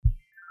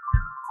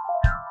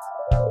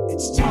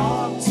It's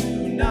Talk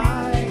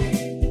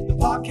Tonight, the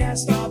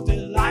podcast of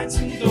delights,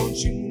 and don't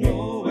you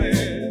know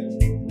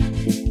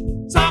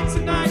it? Talk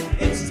Tonight,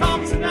 it's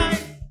Talk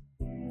Tonight.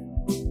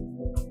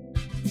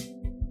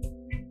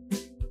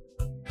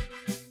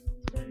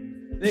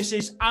 This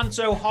is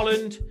Anto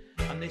Holland,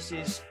 and this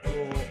is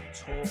your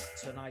Talk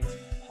Tonight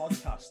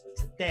podcast.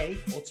 Today,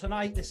 or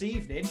tonight, this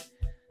evening,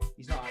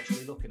 he's not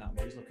actually looking at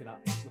me. He's looking at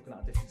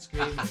a different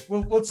screen.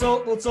 We'll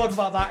talk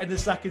about that in a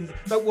second.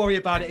 Don't worry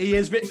about it. He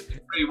is.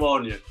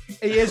 Pre-warn you.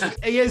 He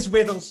is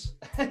with us.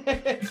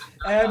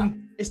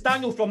 It's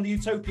Daniel from the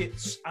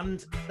Utopiates,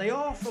 and they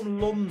are from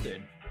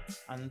London.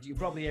 And you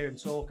probably hear him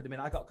talking. I mean,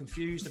 I got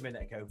confused a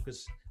minute ago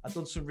because I'd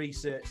done some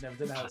research and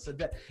everything else.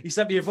 And he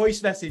sent me a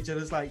voice message, and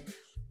I was like,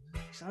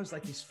 sounds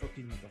like he's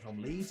fucking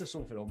from Leeds or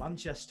something, or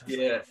Manchester.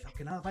 Yeah. Like,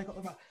 fucking hell, have I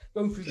got the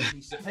going through the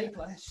piece of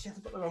paper? Shit,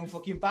 I've got the wrong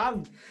fucking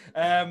band.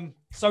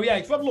 So yeah,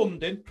 he's from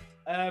London.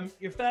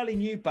 You're a fairly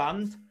new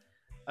band.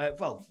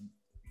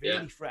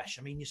 Really fresh.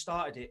 I mean, you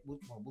started it.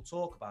 We'll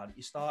talk about it.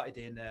 You started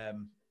in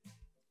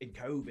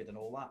COVID and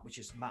all that, which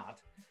is mad.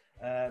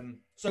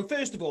 So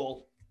first of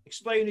all,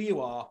 explain who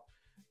you are,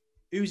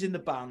 who's in the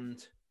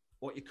band,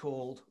 what you're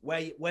called,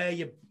 where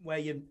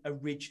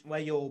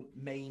your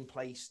main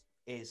place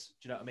is.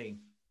 Do you know what I mean?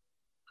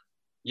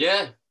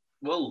 Yeah,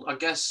 well, I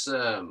guess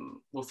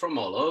we're from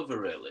all over,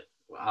 really,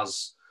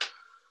 as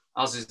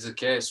is the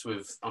case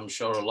with, I'm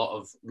sure, a lot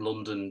of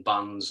London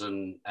bands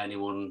and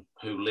anyone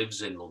who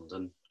lives in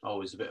London.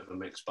 Always a bit of a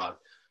mixed bag.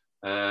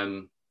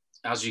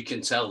 As you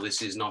can tell,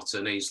 this is not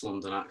an East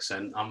London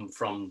accent. I'm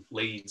from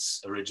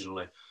Leeds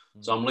originally,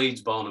 so I'm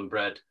Leeds born and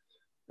bred.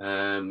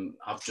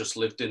 I've just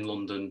lived in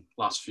London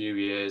last few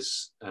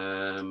years,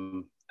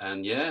 and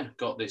yeah,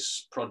 got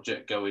this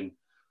project going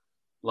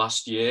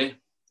last year.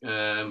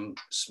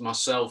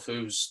 Myself,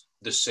 who's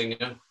the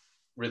singer,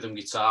 rhythm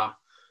guitar.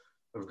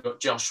 We've got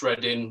Josh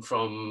Redding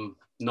from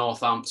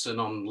Northampton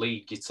on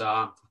lead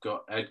guitar. We've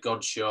got Ed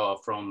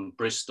Godshaw from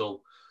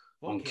Bristol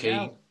on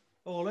key.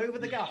 All over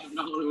the gaff.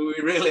 No, we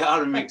really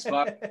are a mixed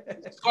bag.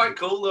 It's quite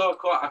cool though.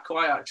 I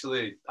quite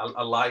actually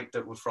like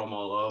that we're from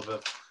all over,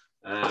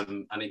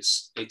 and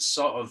it's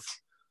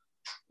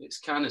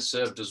kind of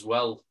served us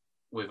well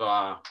with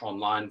our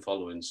online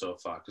following so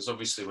far, because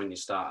obviously when you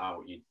start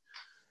out,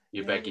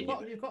 you're begging.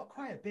 You've got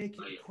quite a big,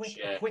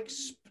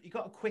 you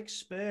got a quick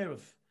spur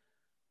of.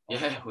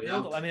 Yeah, we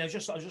have. I mean, I was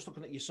just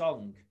looking at your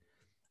song.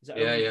 Is that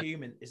Only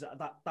Human? Is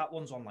that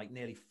one's on like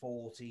nearly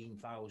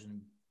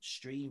 14,000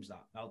 streams?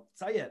 That, I'll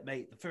tell you,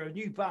 mate, for a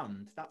new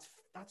band, that's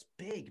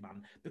big,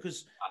 man.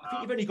 Because I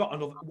think you've only got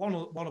another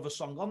one other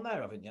song on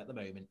there, haven't you, at the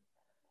moment?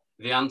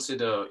 The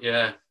Antidote,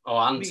 yeah. Oh,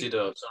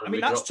 Antidote. I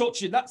mean that's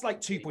touching. That's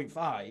like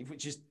 2.5,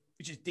 which is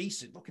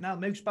decent. Looking at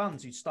most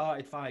bands who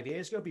started 5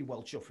 years ago be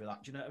well chuffed with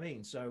that. Do you know what I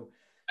mean? So,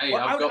 hey,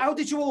 how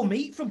did you all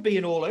meet from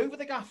being all over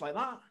the gaff like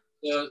that?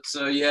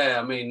 So yeah,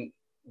 I mean,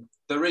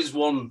 there is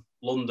one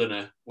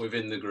Londoner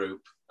within the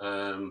group,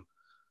 and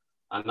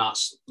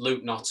that's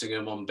Luke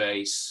Nottingham on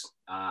bass,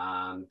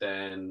 and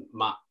then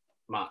Matt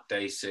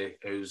Dacey,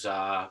 who's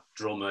our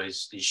drummer,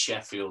 is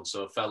Sheffield,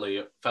 so a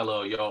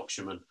fellow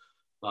Yorkshireman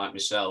like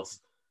myself.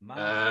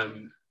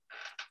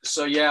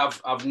 So yeah,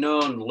 I've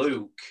known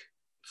Luke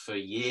for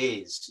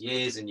years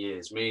and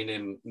years. Me and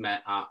him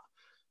met at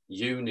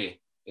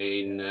uni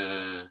in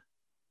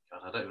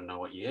God, I don't even know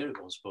what year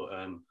it was, but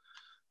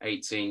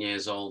 18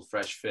 years old,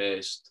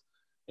 fresh-faced,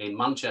 in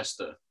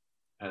Manchester.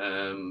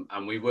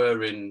 And we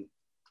were in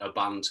a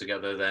band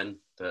together then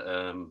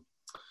that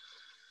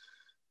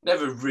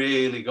never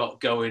really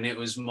got going. It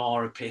was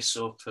more a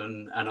piss-up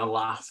and a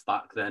laugh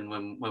back then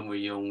when we were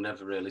young.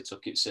 Never really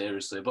took it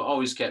seriously, but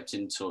always kept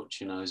in touch.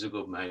 You know, he's a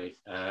good mate.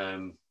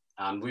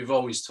 And we've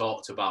always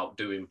talked about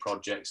doing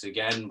projects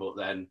again, but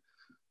then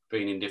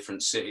being in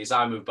different cities.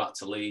 I moved back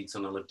to Leeds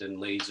and I lived in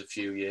Leeds a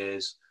few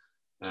years.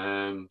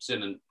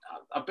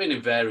 I've been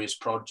in various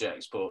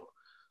projects, but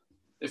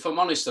if I'm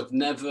honest, I've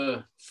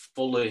never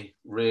fully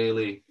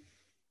really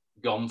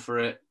gone for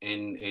it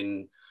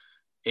in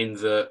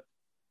that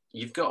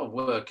you've got to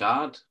work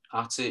hard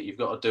at it. You've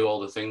got to do all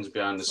the things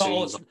behind the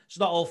scenes. It's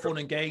not all fun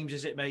and games,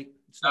 is it, mate?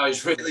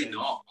 It's really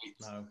not.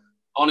 No.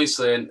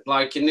 Honestly, and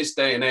like in this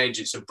day and age,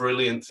 it's a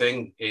brilliant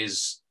thing,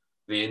 is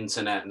the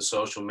internet and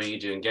social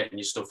media and getting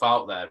your stuff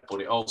out there.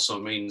 But it also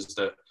means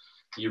that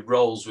your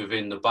roles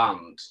within the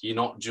band, you're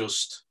not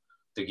just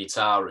the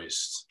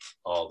guitarist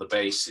or the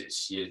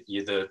bassist,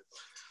 you're the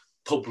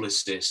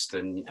publicist.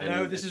 And I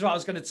know, this is what I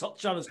was going to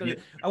touch on.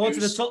 I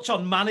wanted to touch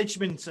on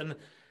management, and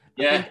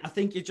I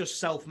think you just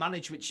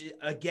self-manage, which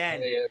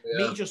again,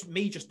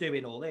 me just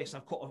doing all this,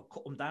 I've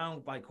cut them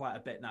down by quite a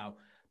bit now,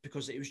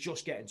 because it was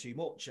just getting too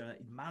much.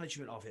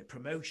 Management of it,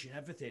 promotion,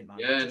 everything, man.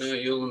 Yeah, no,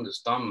 you'll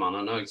understand, man.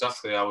 I know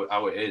exactly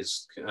how it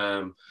is.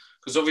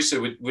 Because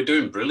obviously we're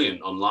doing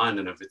brilliant online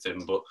and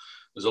everything, but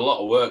there's a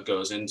lot of work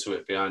goes into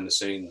it behind the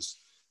scenes.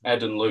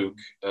 Ed and Luke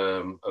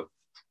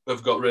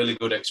have got really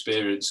good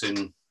experience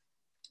in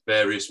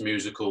various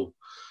musical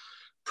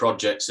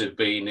projects they've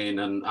been in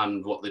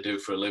and what they do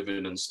for a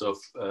living and stuff,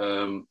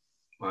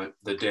 like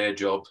the day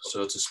job,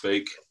 so to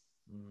speak.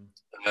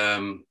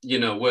 You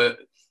know,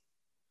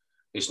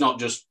 it's not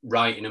just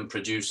writing and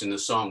producing the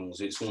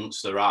songs. It's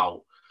once they're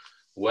out,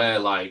 we're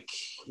like,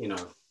 you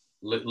know,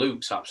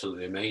 Luke's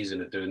absolutely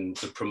amazing at doing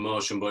the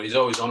promotion, but he's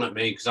always on at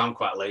me because I'm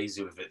quite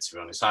lazy with it, to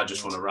be honest. I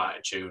just want to write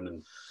a tune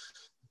and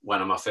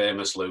when am I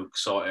famous, Luke,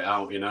 sort it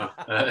out, you know.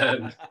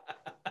 And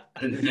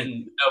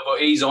no,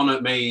 but he's on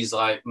at me. He's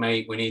like,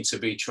 mate, we need to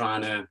be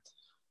trying to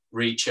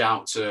reach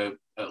out to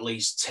at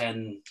least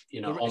 10,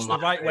 you know. It's the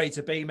right way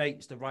to be, mate.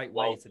 It's the right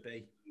way to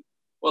be.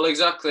 Well,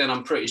 exactly, and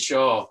I'm pretty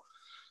sure.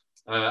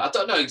 I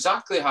don't know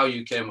exactly how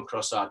you came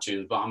across our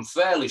tunes, but I'm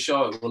fairly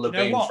sure it will have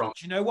been from.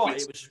 Do you know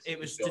what? It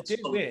was to do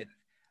with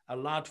a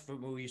lad from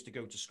who we used to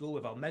go to school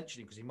with. I'll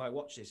mention him because he might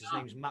watch this. His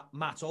name's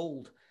Matt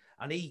Old,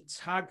 and he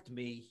tagged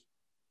me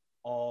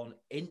on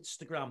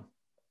Instagram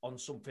on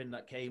something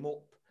that came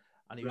up,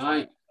 and he was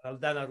like, and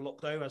then I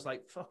looked over. I was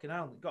like, "Fucking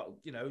hell, got,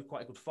 you know,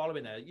 quite a good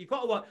following there." You've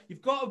got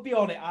to be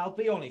on it. I'll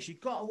be honest.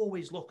 You've got to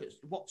always look at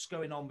what's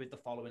going on with the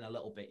following a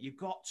little bit. You've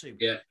got to,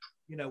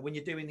 you know, when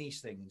you're doing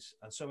these things.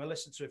 And so I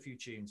listened to a few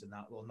tunes and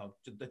that. Well, no,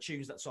 the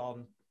tunes that's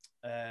on.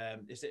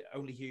 Is it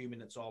Only Human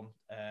that's on?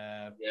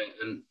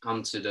 And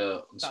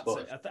Antidote on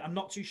Spotify. I'm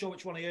not too sure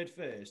which one I heard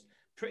first.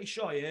 Pretty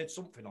sure I heard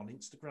something on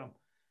Instagram,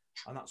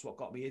 and that's what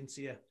got me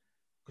into you.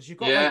 Because you've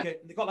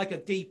got like a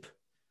deep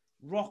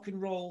rock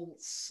and roll,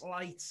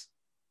 slight,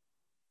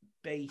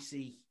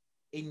 bassy,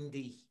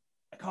 indie.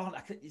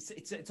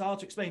 It's hard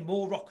to explain.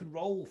 More rock and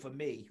roll for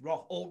me.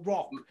 Rock,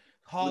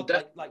 hard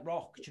like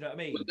rock. Do you know what I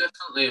mean? We're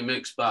definitely a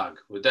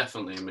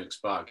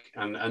mixed bag.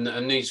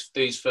 And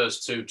these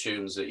first two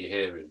tunes that you're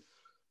hearing,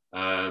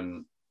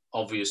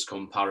 obvious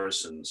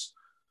comparisons,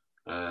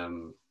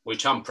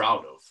 which I'm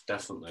proud of.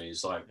 Definitely,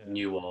 is like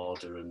New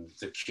Order and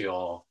The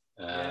Cure.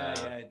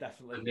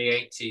 Definitely. And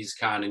the 80s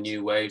kind of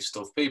new wave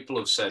stuff. People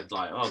have said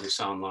like, oh, they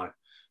sound like,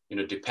 you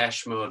know,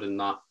 Depeche Mode and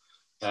that,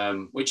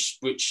 which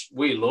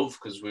we love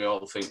because we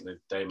all think that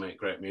they make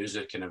great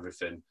music and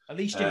everything. At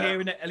least you're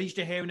hearing it. At least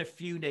you're hearing a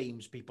few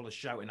names people are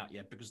shouting at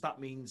you, because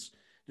that means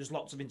there's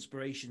lots of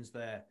inspirations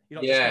there.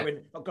 You're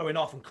not going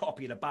off and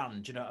copying a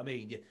band. You know what I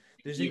mean?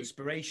 There's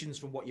inspirations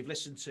from what you've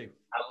listened to.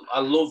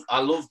 I love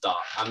that,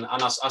 and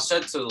I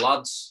said to the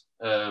lads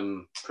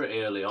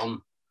pretty early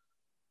on,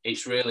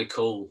 it's really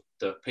cool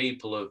that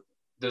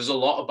there's a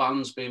lot of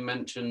bands being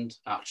mentioned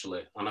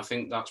actually, and I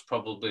think that's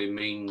probably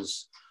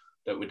means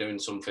that we're doing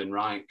something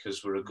right,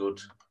 because we're a good,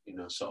 you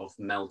know, sort of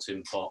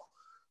melting pot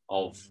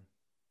of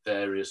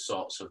various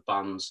sorts of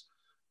bands.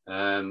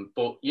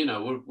 But you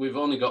know, we've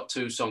only got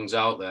 2 songs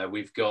out there.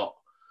 We've got,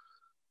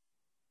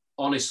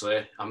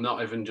 honestly, I'm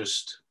not even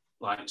just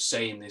like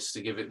saying this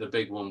to give it the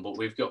big one, but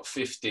we've got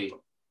 50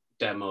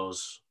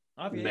 demos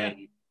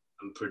made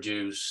and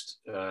produced.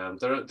 They're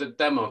the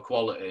demo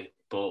quality,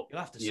 but you'll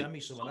have to send me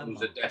some of them.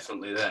 They're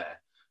definitely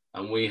there,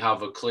 and we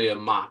have a clear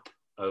map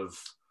of,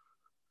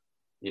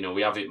 you know,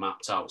 we have it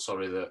mapped out.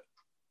 That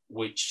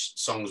which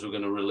songs we're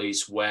going to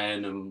release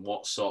when and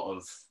what sort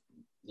of,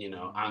 you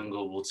know,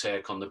 angle we'll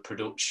take on the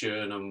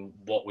production and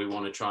what we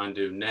want to try and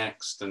do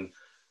next, and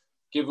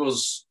give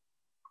us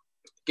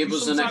the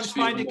next. Sometimes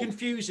find it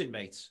confusing,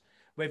 mate,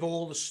 with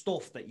all the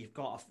stuff that you've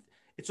got.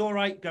 It's all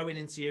right going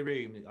into your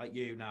room like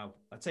you now.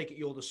 I take it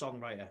you're the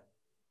songwriter.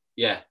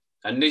 Yeah,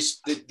 and this.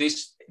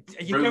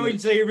 You go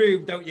into your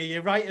room, don't you?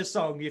 You write a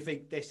song. You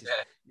think this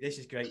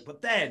is great,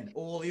 but then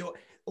all the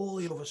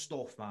other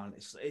stuff, man.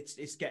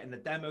 It's getting the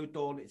demo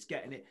done. It's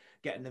getting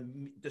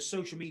the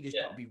social media's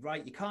got to be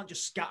right. You can't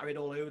just scatter it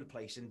all over the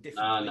place in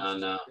different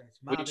places. No.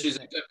 Which is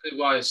exactly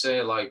why I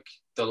say, like,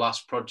 the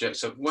last project.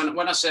 So when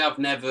I say I've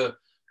never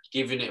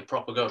given it a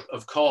proper go,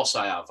 of course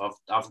I have.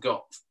 I've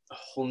got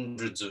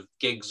hundreds of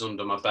gigs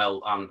under my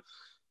belt, and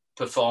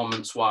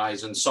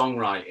performance-wise and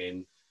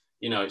songwriting,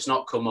 you know, it's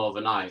not come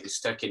overnight.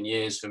 It's taken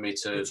years for me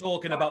to. You're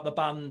talking about the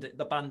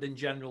band in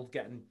general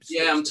getting.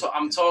 Yeah,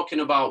 I'm talking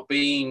about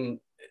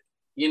being,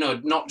 you know,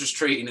 not just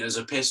treating it as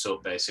a piss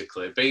up,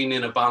 basically. Being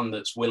in a band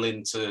that's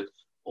willing to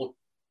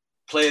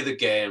play the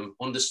game,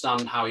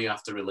 understand how you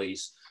have to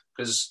release,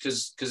 because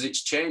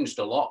it's changed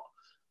a lot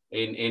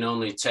in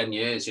only 10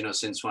 years, you know,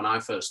 since when I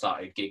first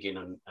started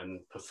gigging and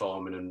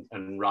performing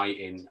and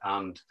writing,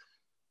 and,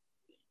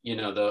 you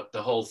know,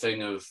 the whole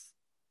thing of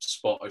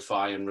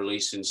Spotify and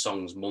releasing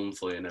songs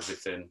monthly and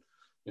everything,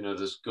 you know,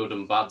 there's good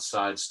and bad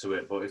sides to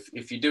it. But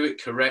if you do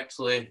it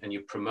correctly and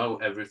you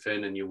promote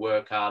everything and you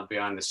work hard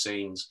behind the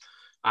scenes,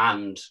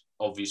 and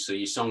obviously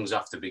your songs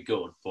have to be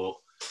good, but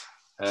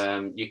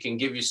you can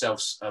give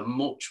yourself a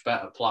much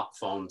better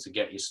platform to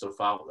get your stuff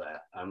out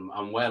there.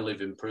 And we're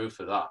living proof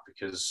of that,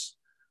 because,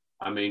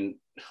 I mean,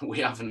 we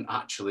haven't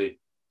actually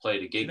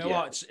played a gig yet. You know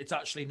what? It's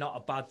actually not a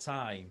bad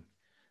time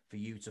for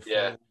you to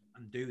fall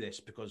and do this,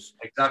 because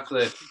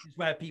exactly this is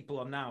where people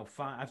are now.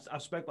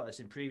 I've spoke about this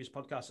in previous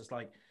podcasts. It's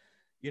like,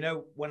 you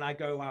know, when I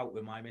go out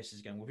with my missus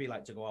again, we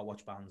like to go out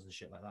watch bands and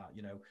shit like that,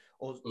 you know.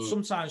 Or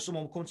sometimes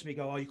someone will come to me and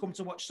go, "Oh, you come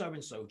to watch so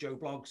and so, Joe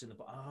Bloggs in the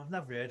pub." Oh, I've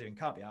never heard of him,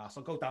 can't be arsed.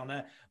 I'll go down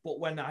there. But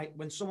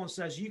when someone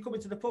says, "You come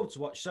into the pub to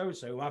watch so and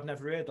so, I've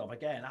never heard of,"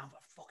 again,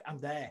 I'm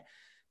there,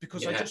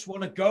 because I just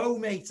want to go,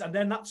 mate. And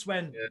then that's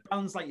when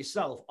bands like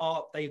yourself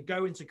they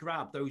go in to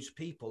grab those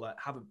people that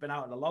haven't been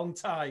out in a long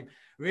time,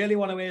 really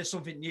want to hear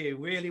something new,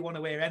 really want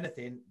to hear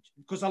anything.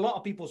 Because a lot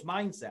of people's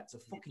mindsets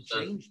have fucking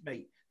changed,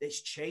 mate.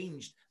 It's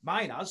changed.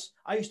 Mine has.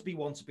 I used to be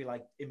one to be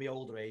like, in my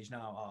older age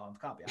now,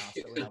 I can't be asked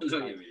going out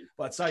tonight.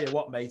 But I tell you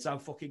what, mate, I'm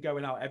fucking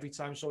going out every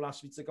time someone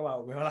asks me to go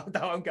out.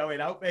 I'm going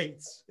out,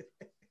 mate.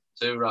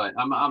 So right.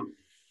 I'm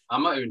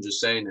not even just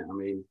saying it. I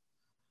mean,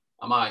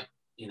 I might,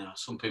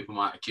 some people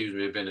might accuse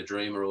me of being a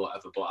dreamer or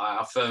whatever, but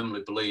I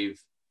firmly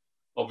believe,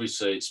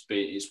 obviously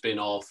it's been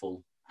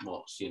awful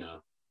what's,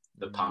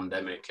 the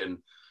pandemic, and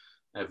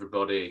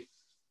everybody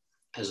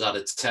has had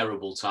a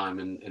terrible time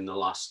in the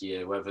last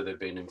year, whether they've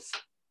been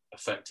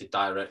affected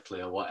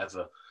directly or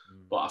whatever.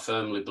 But I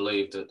firmly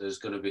believe that there's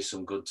going to be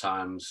some good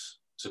times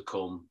to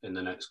come in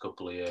the next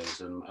couple of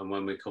years. And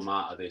when we come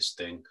out of this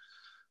thing,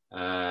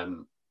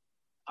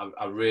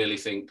 I really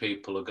think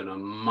people are going to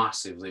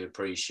massively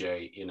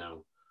appreciate,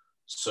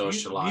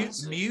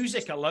 socializing.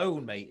 Music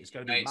alone, mate, is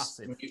going to be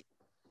massive.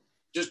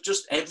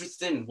 Just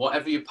everything,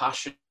 whatever your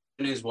passion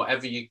is,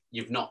 whatever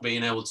you've not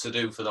been able to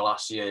do for the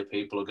last year,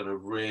 people are going to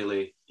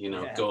really,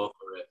 go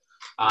for it.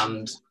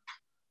 And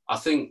I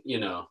think,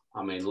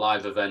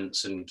 live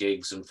events and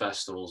gigs and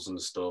festivals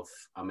and stuff,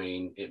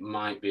 it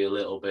might be a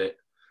little bit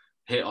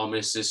hit or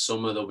miss this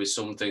summer. There'll be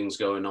some things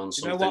going on.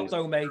 You know what,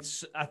 though,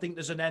 mates? I think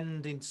there's an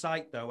end in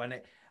sight, though,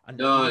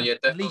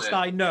 at least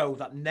I know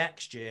that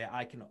next year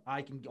I can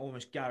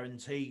almost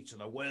guarantee to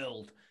the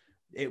world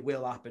it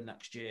will happen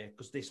next year,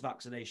 because this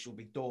vaccination will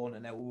be done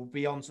and it will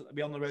be on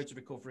the road to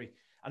recovery,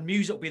 and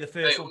music will be the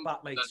first one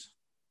back, mates.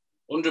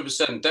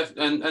 100%.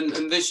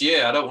 And this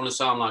year, I don't want to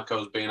sound like I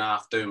was being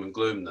half doom and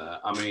gloom there.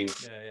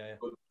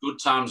 Good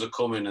times are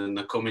coming, and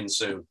they're coming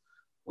soon.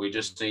 We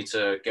just need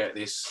to get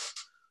this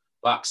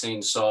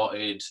vaccine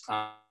sorted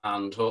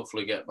and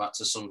hopefully get back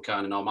to some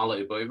kind of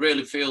normality. But it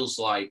really feels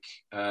like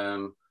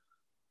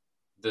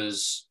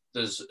there's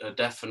a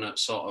definite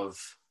sort of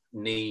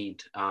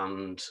need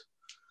and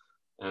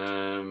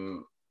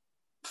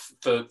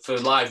for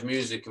live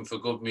music and for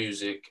good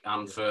music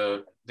and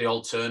for the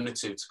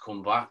alternative to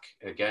come back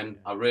again.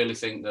 I really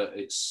think that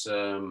it's... Do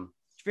you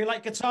feel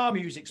like guitar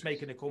music's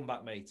making a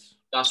comeback, mate?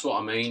 That's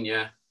what I mean,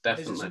 yeah,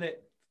 definitely. Isn't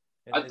it?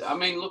 I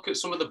mean, look at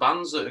some of the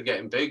bands that are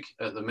getting big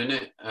at the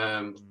minute.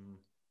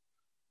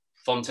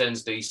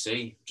 Fontaine's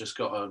DC just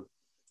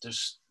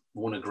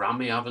won a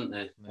Grammy, haven't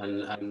they? Yeah.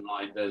 And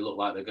like they look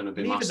like they're going to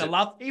be massive.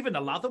 Even the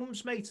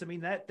Lathams, mate. I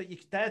mean, they're a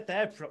guitar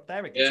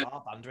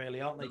band,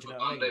 really, aren't they? Do you know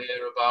what I mean?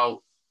 Hear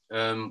about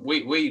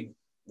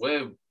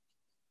we're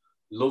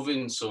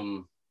loving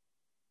some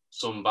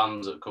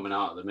bands that are coming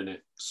out at the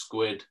minute.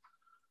 Squid,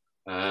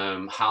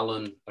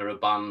 Hallen are a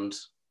band.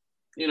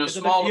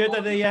 Small.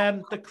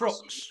 The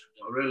Crooks.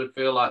 I really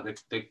feel like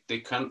they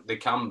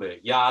can be.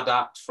 Yard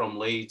Act from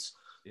Leeds.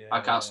 Yeah, I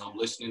can't stop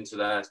listening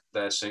to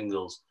their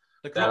singles.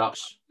 The Crooks. They're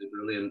absolutely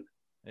brilliant.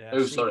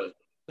 Yeah, sorry.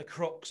 The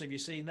Crooks. Have you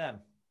seen them?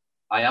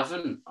 I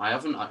haven't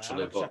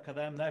actually. Check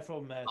them. They're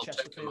from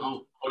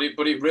Chesterfield.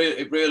 But it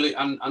really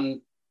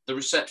and the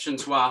reception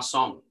to our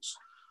songs.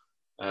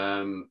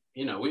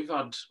 We've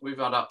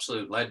had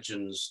absolute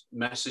legends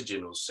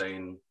messaging us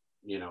saying,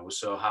 we're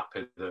so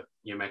happy that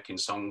you're making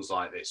songs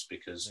like this,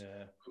 because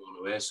we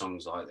want to hear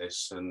songs like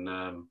this, and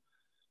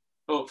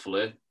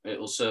hopefully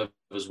it'll serve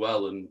as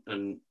well.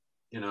 And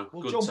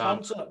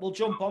we'll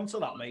jump onto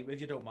that, mate,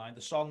 if you don't mind,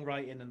 the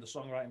songwriting and the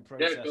songwriting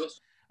process. Yeah, of course.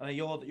 I mean,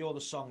 you're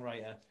the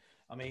songwriter.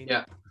 I mean,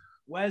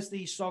 where's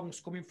these songs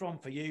coming from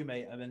for you,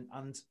 mate? I mean,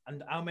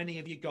 and how many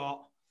have you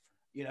got?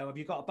 Have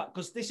you got back?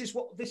 Because this is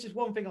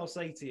one thing I'll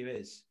say to you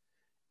is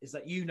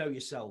that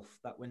yourself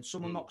that when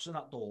someone knocks on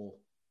that door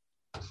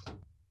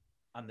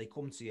and they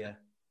come to you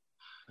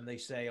and they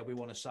say, we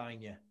want to sign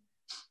you,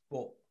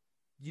 but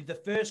the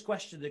first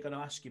question they're going to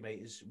ask you,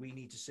 mate, is we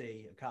need to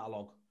see a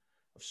catalogue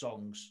of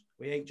songs.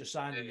 We ain't just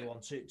signing you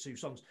on two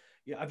songs.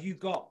 Have you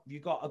got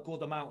a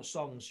good amount of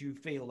songs you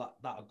feel that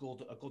are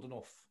good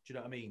enough? Do you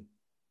know what I mean?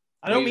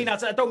 I don't mean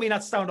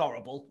that to sound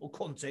horrible or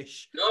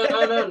cuntish.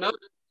 No,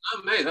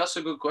 mate. That's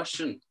a good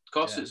question. Of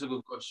course, it's a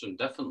good question.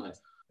 Definitely.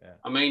 Yeah.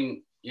 I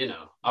mean,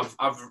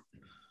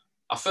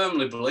 I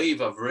firmly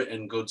believe I've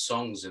written good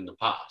songs in the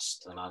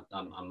past, and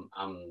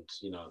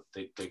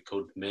they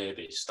could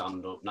maybe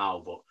stand up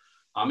now. But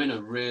I'm in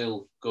a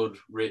real good,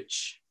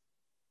 rich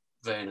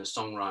vein of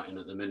songwriting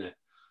at the minute,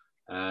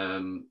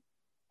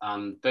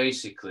 and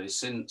basically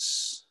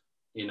since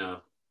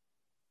the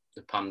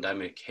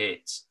pandemic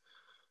hit,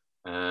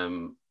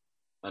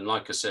 and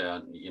like I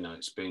say,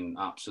 it's been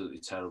absolutely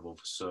terrible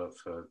for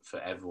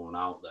everyone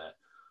out there,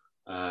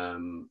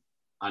 and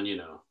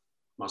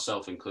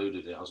myself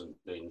included. It hasn't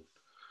been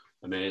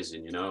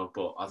amazing,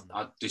 but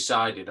I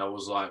decided, I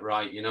was like,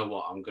 right, you know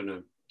what, I'm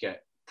gonna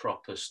get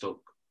proper stuck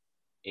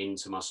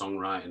into my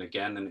songwriting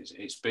again, and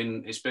it's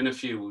been a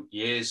few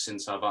years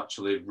since I've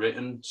actually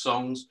written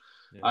songs.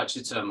 I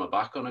actually turned my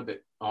back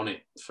on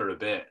it for a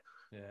bit,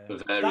 for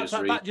various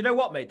reasons. You know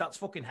what, mate? That's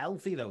fucking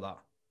healthy, though. That.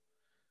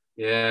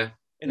 Yeah.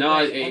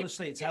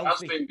 Honestly, it's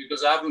healthy. It has been,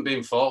 because I haven't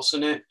been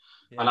forcing it.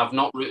 and I've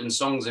not written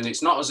songs. And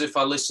it's not as if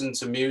I listen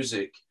to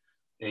music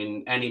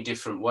in any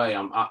different way.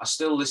 I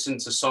still listen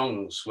to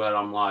songs where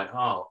I'm like,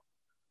 oh,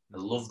 I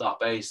love that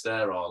bass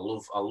there, or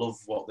I love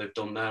what they've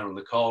done there on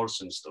the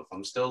chorus and stuff.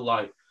 I'm still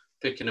like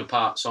picking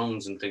apart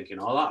songs and thinking,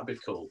 oh, that'd be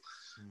cool.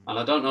 And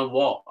I don't know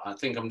what. I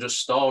think I'm just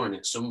storing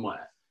it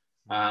somewhere.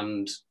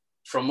 And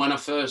from when I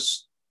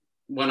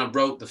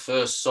wrote the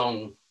first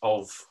song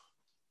of,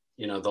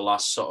 you know, the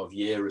last sort of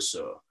year or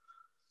so,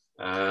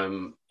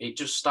 it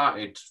just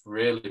started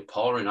really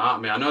pouring out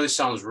of me. I know this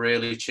sounds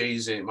really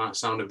cheesy. It might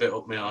sound a bit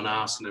up my own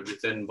arse and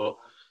everything, but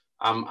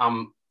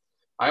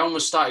I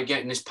almost started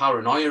getting this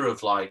paranoia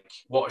of like,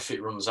 what if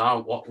it runs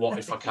out? What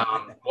if I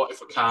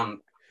can't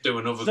do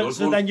another good one?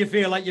 So then you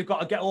feel like you've got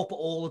to get up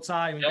all the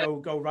time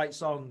and go write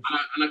songs.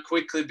 And I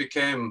quickly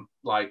became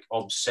like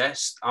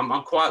obsessed. I'm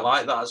quite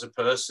like that as a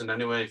person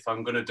anyway. If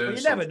I'm going to do you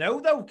something. never know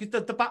though,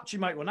 because the battery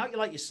might run out.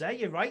 Like you say,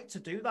 you're right to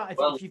do that.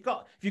 If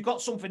you've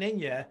got something in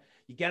you,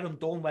 you get them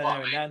done there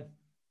and then.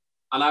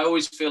 And I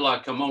always feel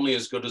like I'm only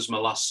as good as my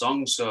last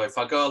song. So if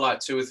I go like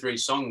 2 or 3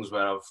 songs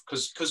where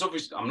because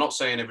obviously I'm not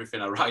saying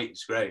everything I write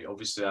is great.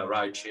 Obviously I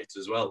write shit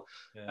as well.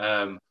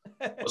 Yeah.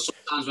 But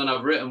sometimes when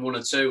I've written 1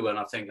 or 2 and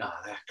I think,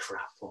 they're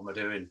crap, what am I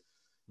doing?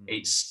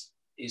 It's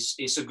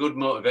a good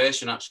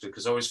motivation actually,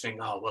 because I always think,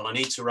 well, I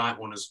need to write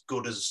one as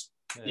good as,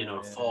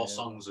 4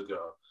 songs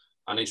ago.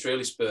 And it's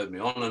really spurred me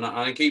on. And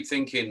I keep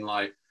thinking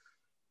like,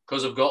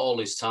 because I've got all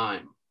this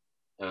time,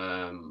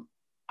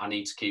 I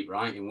need to keep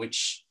writing,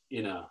 which,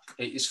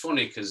 it's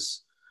funny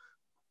because,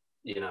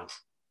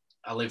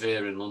 I live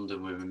here in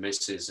London with my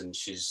missus and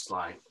she just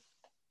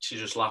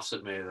laughs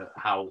at me at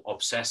how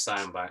obsessed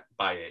I am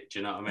by it. Do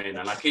you know what I mean?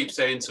 And I keep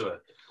saying to her,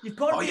 you've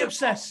got to be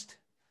obsessed.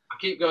 I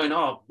keep going,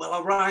 well,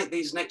 I'll write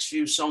these next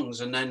few songs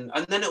and then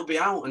it'll be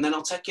out and then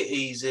I'll take it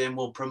easy and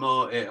we'll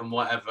promote it and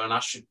whatever. And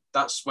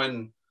that's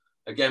when,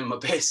 again, my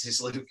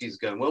bassist Luke is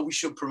going, well, we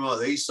should promote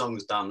these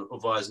songs, Dan,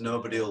 otherwise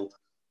nobody will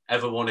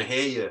ever want to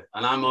hear you.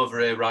 And I'm over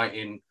here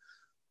writing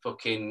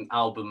fucking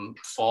album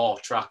 4,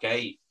 track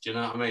 8. Do you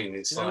know what I mean?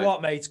 It's you know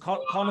what, mate?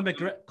 Conor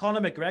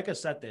McGregor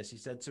said this. He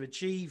said to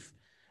achieve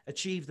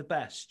the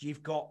best,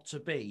 you've got to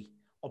be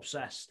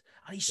obsessed.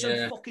 And he's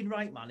so fucking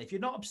right, man. If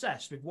you're not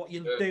obsessed with what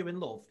you do and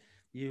love,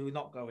 you're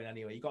not going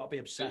anywhere. You got to be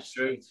obsessed.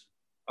 It's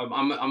true.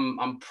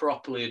 I'm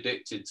properly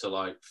addicted to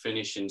like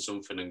finishing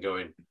something and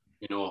going,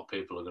 you know what,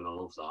 people are going to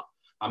love that.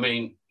 I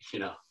mean,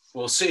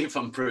 we'll see if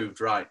I'm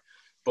proved right.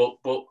 But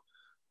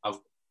I've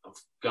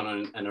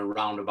gone in a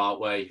roundabout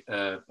way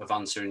of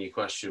answering your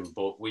question.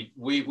 But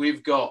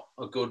we've got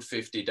a good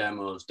 50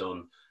 demos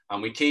done,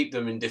 and we keep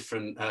them in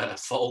different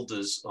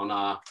folders on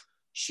our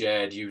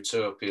shared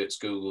Utopiates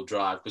Google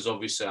Drive, because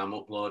obviously I'm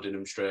uploading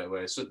them straight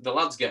away. So the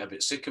lads get a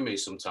bit sick of me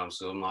sometimes.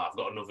 So I'm like, I've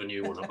got another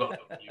new one. But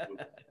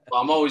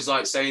I'm always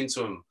like saying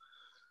to them,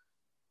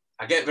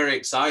 I get very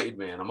excited,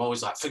 man. I'm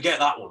always like, forget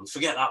that one.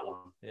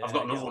 Yeah, I've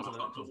got another one.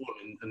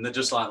 And they're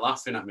just like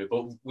laughing at me.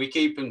 But we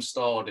keep them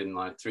stored in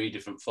like 3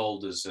 different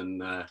folders,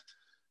 and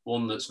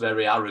one that's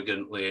very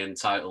arrogantly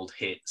entitled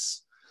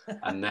Hits.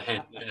 And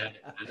then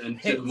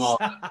and 2 more.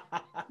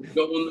 We've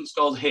got one that's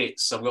called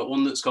Hits. I've got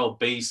one that's called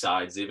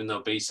B-sides, even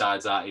though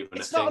B-sides aren't even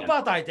it's a thing. It's not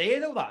a bad idea,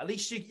 though, that. At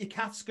least you're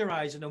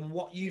categorising them,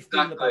 what you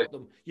feel about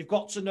them. You've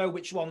got to know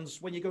which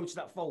ones, when you go to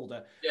that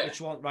folder,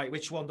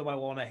 which one do I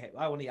want to hit?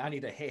 I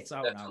need a hit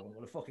out now. I'm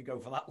going to fucking go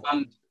for that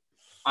one.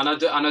 And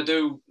I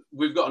do,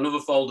 we've got another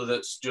folder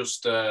that's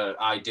just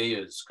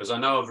ideas, because I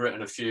know I've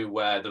written a few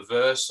where the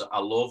verse I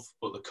love,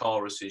 but the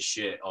chorus is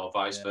shit, or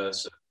vice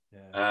versa.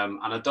 Yeah.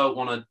 And I don't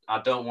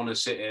want to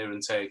sit here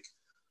and take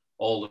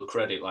all the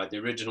credit. Like the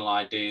original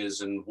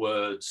ideas and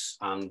words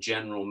and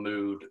general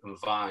mood and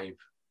vibe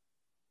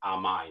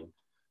are mine.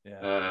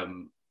 Yeah.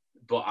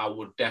 But I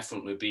would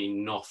definitely be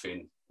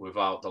nothing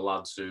without the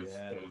lads who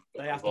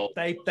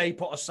they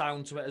put a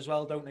sound to it as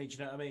well, don't they? Do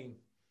you know what I mean?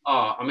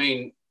 Oh, I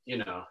mean,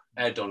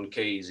 Ed on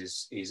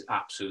keys is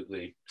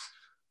absolutely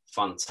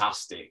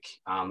fantastic,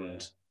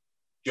 and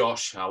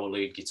Josh, our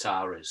lead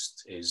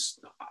guitarist, is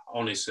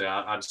honestly,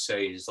 I'd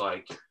say he's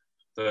like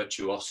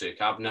virtuosic.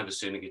 I've never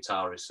seen a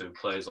guitarist who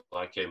plays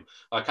like him.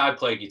 Like, I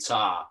play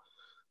guitar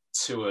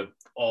to a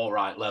all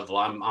right level.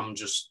 I'm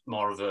just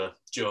more of a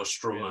Joe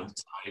Strummer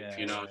type,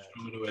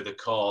 strumming with the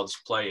chords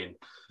playing.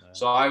 Yeah.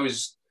 So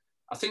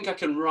I think I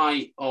can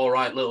write all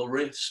right little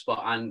riffs,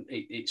 but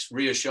it's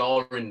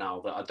reassuring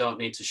now that I don't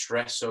need to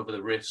stress over the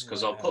riffs,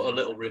 because I'll put a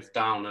little riff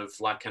down of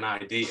like an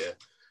idea.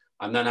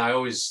 And then I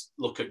always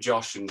look at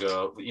Josh and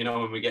go,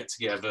 when we get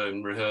together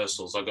in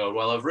rehearsals, I go,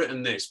 well, I've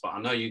written this, but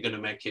I know you're going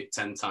to make it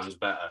 10 times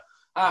better.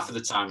 Half of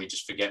the time he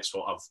just forgets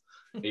what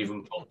I've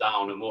even put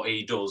down, and what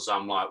he does,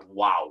 I'm like,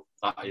 wow,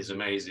 that is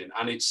amazing.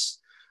 And it's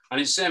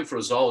same for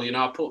us all.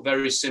 I put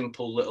very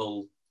simple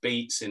little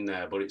beats in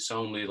there, but it's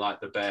only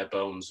like the bare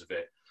bones of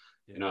it.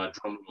 A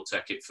drum will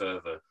take it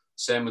further.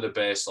 Same with the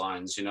bass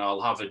lines.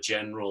 I'll have a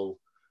general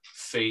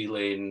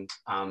feeling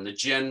and the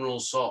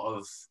general sort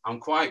of, I'm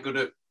quite good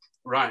at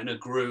writing a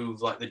groove,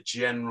 like the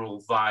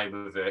general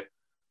vibe of it,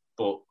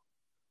 but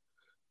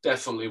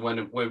definitely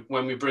when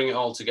we bring it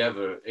all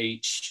together,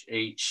 each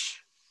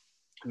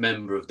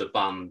member of the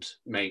band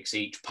makes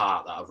each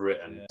part that I've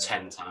written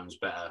 10 times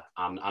better,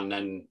 and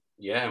then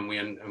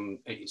and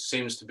it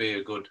seems to be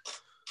a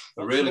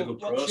really good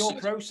process. What's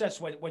your process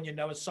when you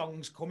know a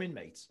song's coming,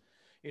 mate?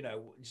 You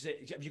know,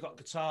 have you got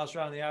guitars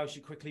around the house?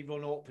 You quickly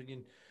run up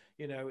and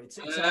it's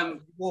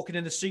like walking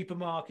in the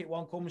supermarket.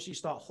 One comes, you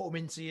start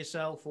humming to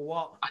yourself, or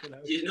what?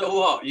 You know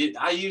what?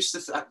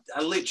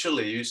 I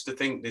literally used to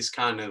think this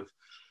kind of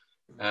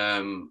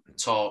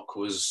talk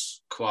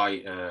was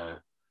quite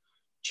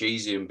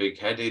cheesy and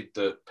big-headed,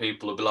 that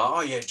people would be like,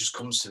 oh yeah, it just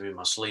comes to me in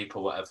my sleep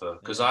or whatever,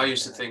 because I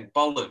used to think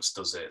bollocks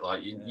does it,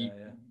 like you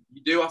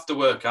do have to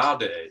work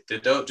hard at it. They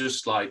don't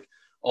just like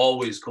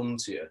always come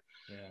to you.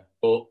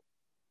 But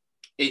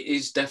it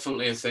is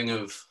definitely a thing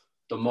of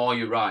the more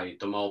you write,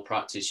 the more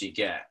practice you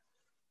get.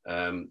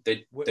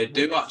 They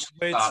do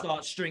actually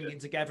start stringing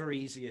together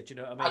easier. Do you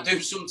know what I mean?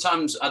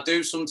 I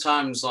do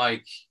sometimes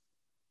like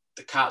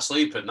I can't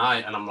sleep at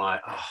night, and I'm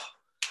like, oh,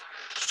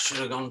 should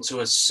have gone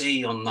to a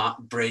C on that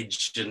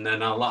bridge, and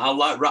then I'll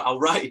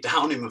write it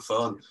down in my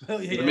phone.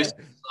 The missus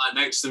is like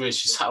next to me,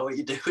 she's like, "What are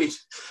you doing?"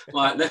 I'm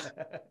like,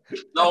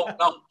 no,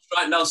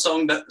 writing down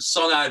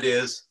song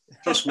ideas.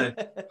 Trust me.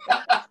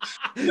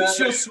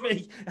 Trust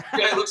me.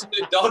 Yeah, it looks a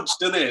bit dodged,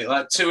 doesn't it?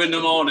 Like 2 a.m.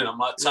 I'm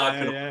like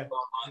typing up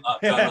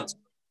like that.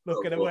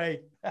 Looking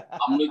away.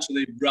 I'm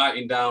literally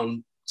writing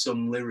down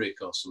some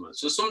lyric or something.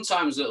 So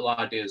sometimes little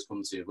ideas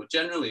come to you, but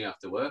generally you have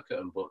to work at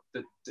them. But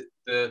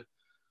the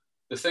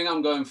thing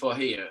I'm going for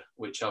here,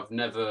 which I've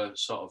never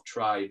sort of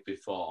tried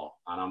before,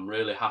 and I'm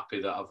really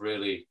happy that I've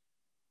really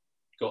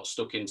got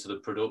stuck into the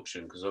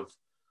production, because I've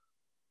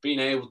been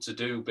able to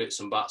do bits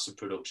and bats of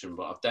production,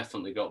 but I've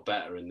definitely got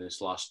better in this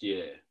last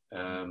year.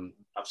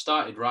 I've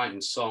started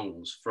writing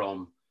songs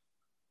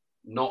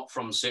not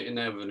from sitting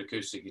there with an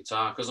acoustic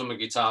guitar, because I'm a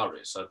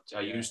guitarist. I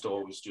used to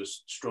always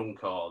just strum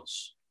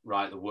chords,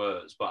 write the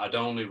words, but I'd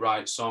only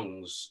write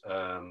songs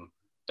down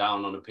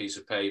on a piece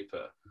of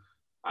paper,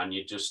 and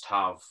you just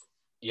have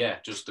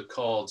just the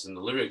chords and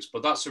the lyrics.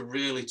 But that's a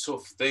really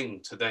tough thing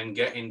to then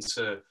get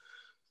into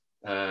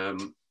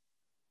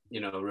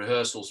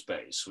rehearsal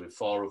space with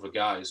 4 other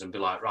guys and be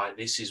like, right,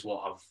 this is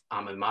what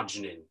I'm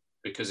imagining,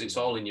 because it's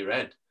all in your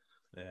head.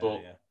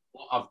 What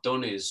I've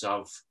done is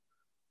I've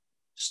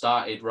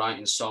started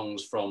writing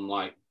songs from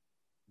like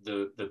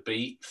the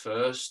beat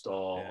first,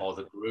 or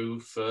the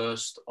groove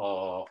first,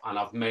 and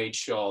I've made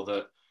sure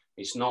that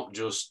it's not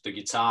just the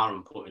guitar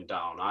I'm putting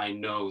down. I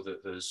know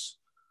that there's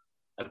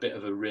a bit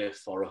of a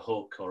riff or a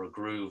hook or a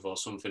groove or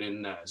something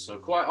in there. So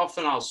quite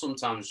often I'll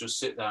sometimes just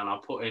sit there and I'll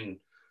put in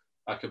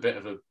like a bit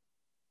of a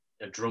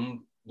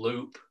drum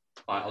loop.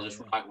 Like I'll just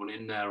write one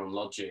in there on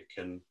Logic,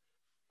 and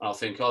I'll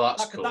think, oh,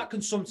 that's cool. That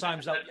can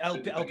sometimes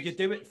help you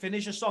do it.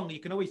 Finish a song, you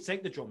can always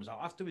take the drums out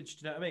afterwards.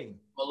 Do you know what I mean?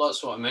 Well,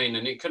 that's what I mean,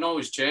 and it can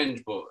always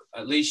change, but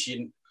at least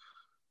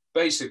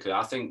basically,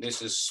 I think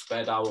this has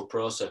sped our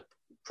process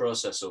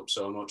up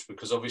so much,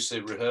 because obviously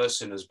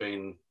rehearsing has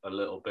been a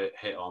little bit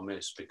hit or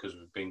miss, because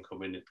we've been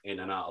coming in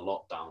and out of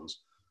lockdowns.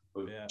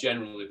 We've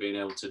generally been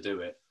able to do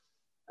it,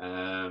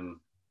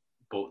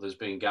 but there's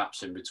been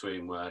gaps in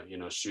between where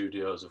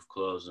studios have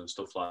closed and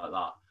stuff like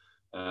that.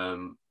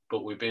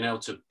 But we've been able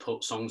to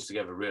put songs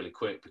together really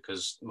quick,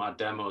 because my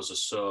demos are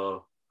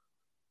so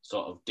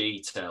sort of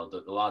detailed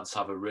that the lads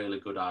have a really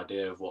good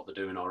idea of what they're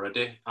doing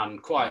already.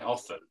 And quite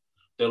often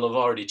they'll have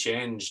already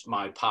changed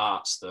my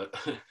parts that,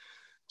 do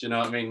you know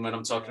what I mean? When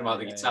I'm talking about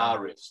the guitar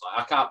riffs, like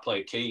I can't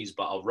play keys,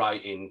 but I'll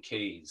write in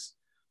keys.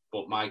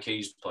 But my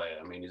keys player,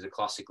 I mean, he's a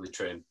classically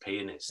trained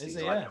pianist.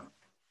 He's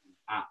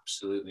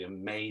absolutely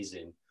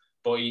amazing.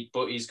 But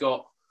he's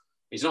not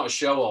a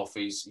show off.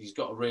 He's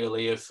got a real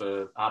ear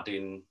for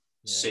adding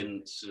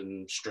synths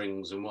and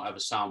strings and whatever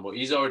sound, but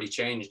he's already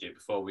changed it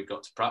before we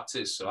got to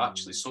practice. So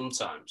actually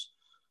sometimes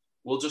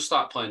we'll just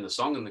start playing the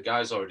song and the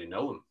guys already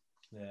know them.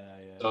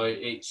 So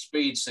it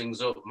speeds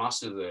things up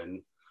massively,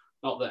 and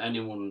not that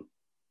anyone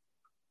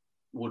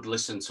would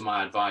listen to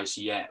my advice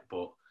yet,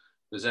 but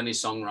there's any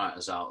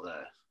songwriters out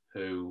there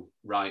who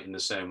write in the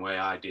same way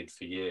I did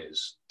for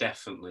years,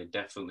 definitely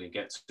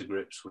get to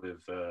grips with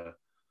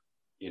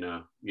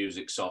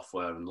music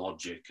software and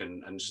Logic,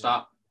 and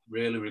start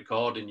really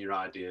recording your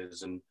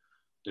ideas and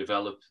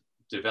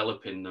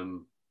developing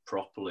them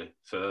properly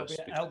first.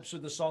 It helps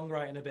with the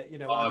songwriting a bit,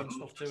 adding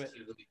stuff to it.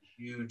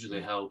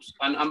 Hugely helps.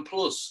 And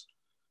plus,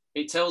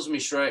 it tells me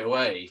straight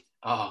away,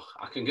 oh,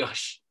 I can go,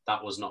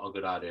 that was not a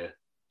good idea.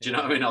 Do you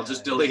know what I mean? I'll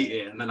just delete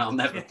it and then I'll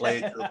never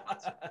play it.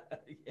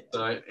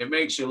 So it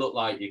makes you look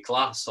like your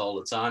class all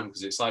the time,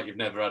 because it's like you've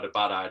never had a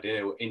bad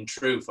idea. In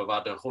truth, I've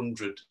had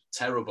 100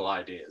 terrible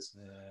ideas,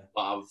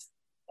 but I've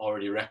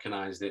already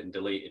recognised it and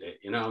deleted it.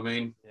 You know what I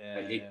mean?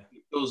 It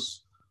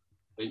does.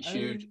 It's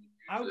huge.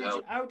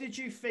 How did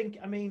you think?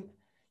 I mean,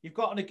 you've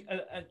got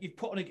you've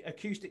put an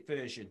acoustic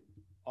version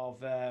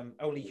of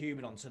Only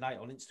Human on tonight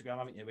on Instagram,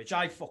 haven't you? Which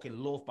I fucking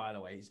love, by the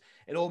way.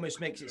 It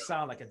almost makes it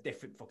sound like a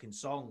different fucking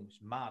song. It's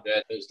mad. Yeah,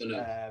 it's done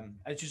it.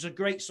 It's just a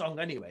great song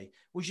anyway.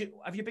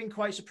 Have you been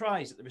quite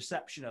surprised at the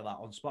reception of that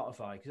on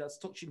Spotify? Because that's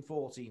touching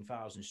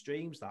 14,000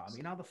 streams. That, I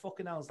mean, how the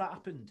fucking hell's that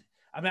happened?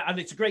 I mean, and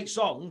it's a great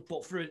song,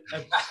 but for an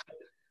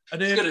I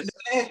was gonna say,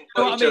 you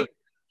know what I mean?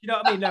 You know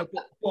what I mean? No,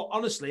 but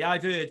honestly,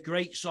 I've heard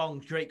great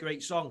songs,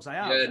 great songs. I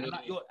have,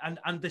 Yeah,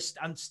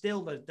 and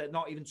still they're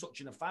not even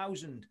touching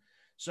 1,000.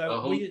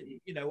 So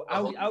you know,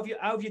 how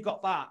have you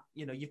got that?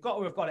 You know, you've got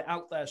to have got it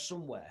out there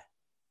somewhere.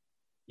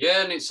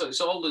 Yeah, and it's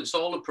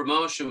all a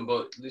promotion,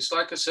 but it's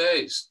like I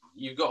say,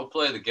 you've got to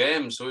play the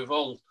game. So we've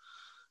all,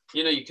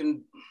 you know,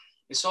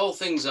 it's all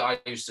things that I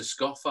used to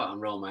scoff at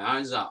and roll my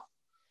eyes at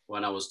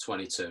when I was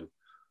 22,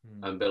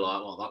 and be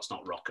like, well, that's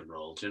not rock and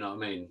roll. Do you know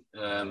what I mean?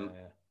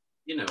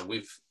 You know,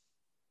 we've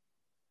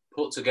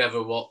put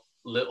together what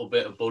little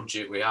bit of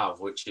budget we have,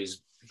 which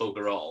is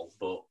bugger all,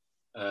 but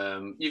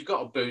you've got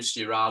to boost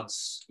your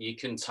ads. You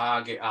can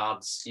target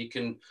ads. You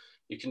can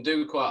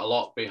do quite a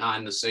lot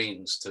behind the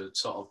scenes to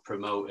sort of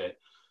promote it.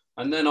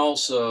 And then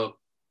also,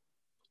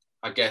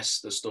 I guess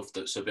the stuff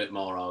that's a bit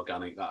more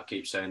organic that I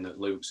keep saying that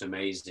Luke's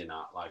amazing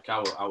at, like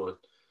our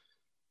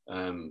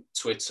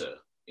Twitter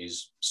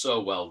is so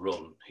well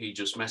run. He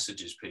just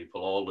messages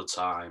people all the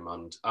time,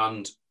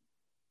 and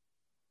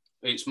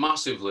it's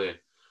massively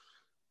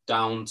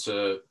down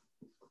to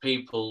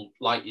people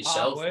like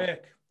yourself.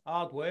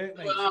 Hard work,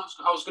 mate. Well,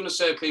 I was going to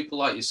say people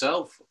like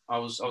yourself. I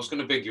was going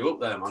to big you up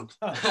there, man.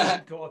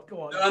 Go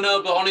on.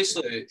 No, but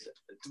honestly,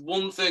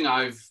 one thing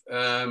I've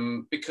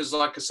because,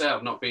 like I say,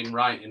 I've not been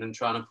writing and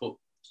trying to put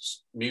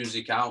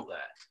music out there.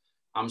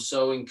 I'm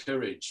so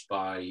encouraged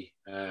by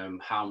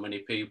how many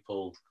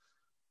people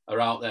are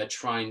out there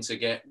trying to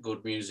get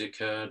good music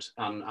heard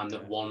and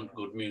that want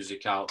good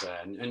music out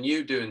there. And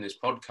you doing this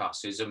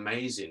podcast is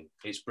amazing.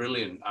 It's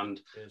brilliant, and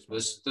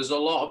there's a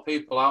lot of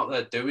people out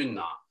there doing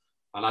that.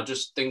 And I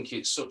just think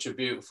it's such a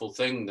beautiful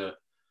thing that,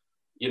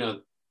 you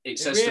know, it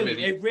says to me.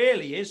 It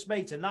really is,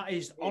 mate. And that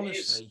is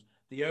honestly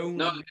the only.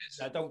 No,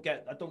 I don't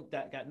get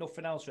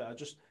nothing else.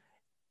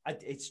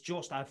 It's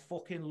just I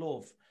fucking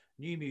love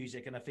new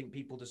music, and I think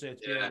people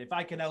deserve to do it. If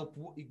I can help,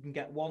 you can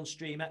get one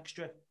stream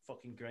extra.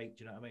 Fucking great.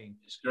 Do you know what I mean?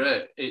 It's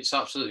great. It's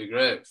absolutely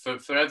great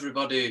for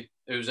everybody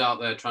who's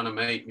out there trying to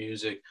make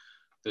music.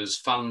 There's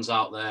fans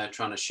out there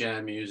trying to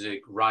share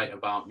music, write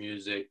about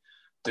music,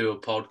 do a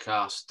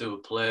podcast, do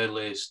a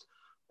playlist.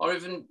 Or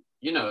even,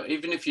 you know,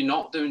 even if you're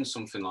not doing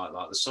something like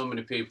that, there's so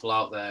many people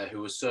out there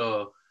who are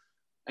so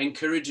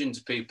encouraging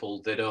to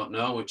people they don't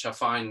know, which I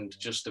find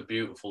just a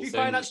beautiful thing. Do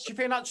you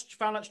think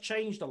that's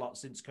changed a lot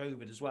since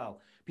COVID as well?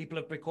 People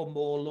have become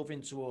more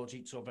loving towards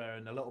each other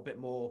and a little bit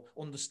more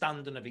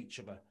understanding of each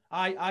other.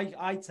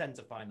 I tend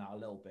to find that a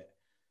little bit.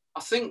 I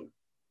think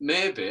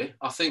maybe,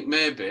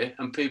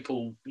 and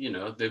people, you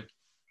know, they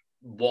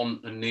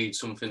want and need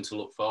something to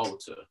look forward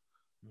to.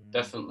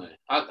 Definitely.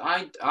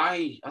 I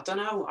don't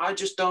know. I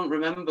just don't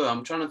remember.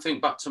 I'm trying to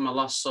think back to my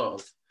last sort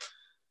of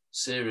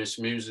serious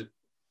music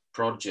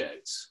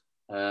project.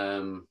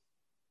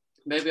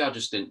 Maybe I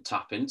just didn't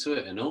tap into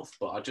it enough,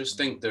 but I just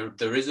think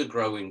there is a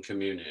growing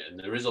community, and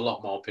there is a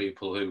lot more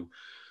people who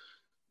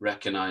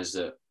recognize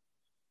that,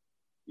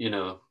 you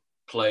know,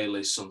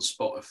 playlists on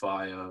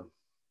Spotify are,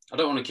 I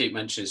don't want to keep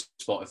mentioning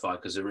Spotify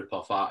because they rip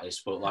off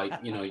artists, but like,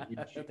 you know,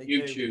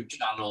 YouTube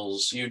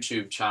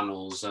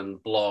channels and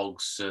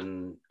blogs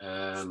and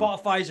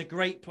Spotify is a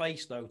great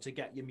place though to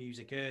get your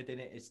music heard in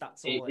it.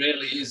 It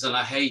really is, and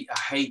I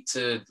hate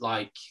to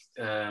like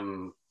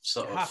you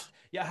have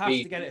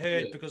to get it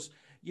heard because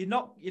you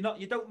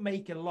don't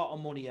make a lot of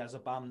money as a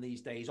band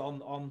these days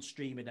on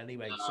streaming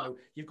anyway. No. So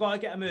you've got to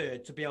get them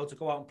heard to be able to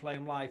go out and play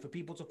them live for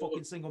people to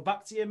fucking sing them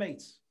back to you,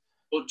 mates.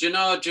 But do you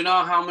know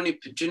how many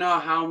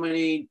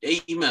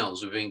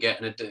emails we've been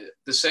getting at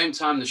the same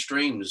time? The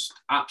stream's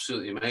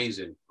absolutely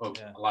amazing.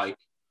 Like,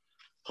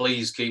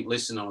 please keep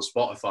listening on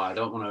Spotify. I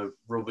don't want to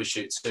rubbish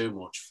it too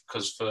much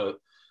because for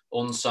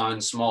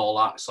unsigned small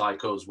acts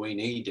like us, we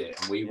need it,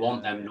 and we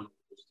want them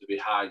numbers to be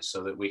high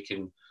so that we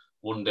can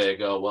one day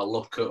go, well,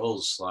 look at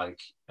us, like,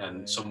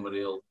 and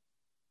somebody will,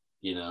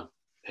 you know,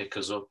 pick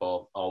us up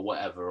or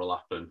whatever will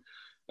happen.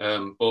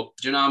 But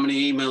do you know how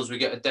many emails we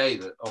get a day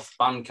off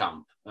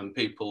Bandcamp and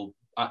people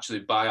actually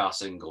buy our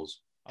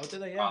singles? Oh, do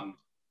they? Yeah.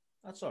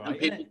 That's all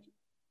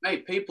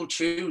right, people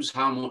choose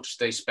how much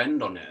they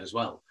spend on it as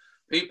well.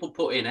 People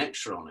put in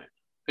extra on it.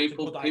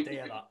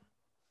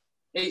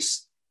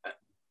 It's.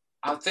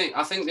 I think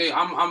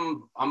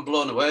I'm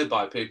blown away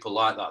by people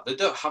like that. They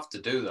don't have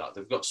to do that.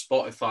 They've got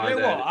Spotify. You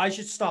know what? I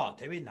should start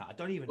doing that. I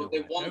don't even know.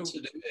 They want to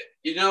do it.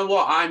 You know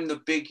what? I'm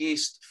the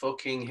biggest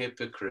fucking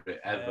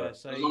hypocrite ever.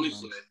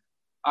 Honestly,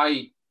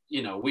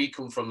 we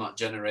come from that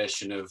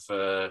generation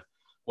of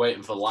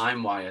waiting for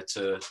LimeWire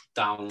to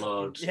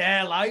download.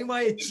 Yeah,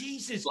 LimeWire.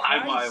 Jesus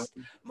Christ.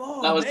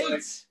 More, that was mate.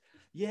 like,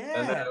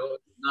 yeah.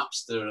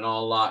 Napster and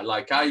all that.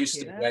 Like, I used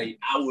to wait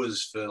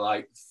hours for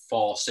like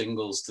 4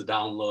 singles to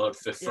download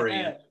for free.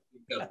 Yeah.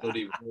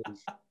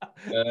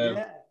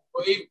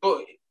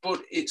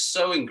 But it's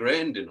so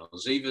ingrained in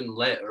us, even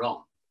later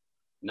on.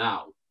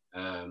 Now,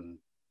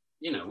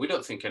 we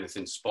don't think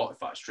anything's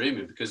Spotify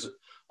streaming because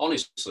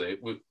honestly,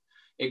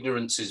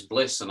 ignorance is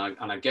bliss, and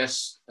I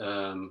guess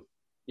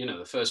you know,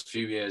 the first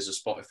few years of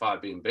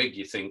Spotify being big,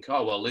 you think,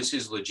 oh, well, this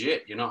is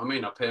legit. You know what I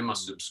mean? I pay my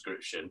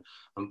subscription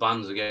and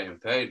bands are getting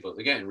paid, but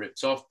they're getting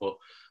ripped off. But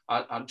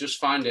I just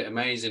find it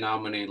amazing how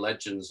many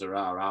legends there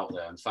are out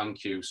there. And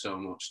thank you so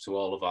much to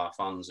all of our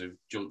fans who've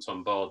jumped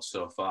on board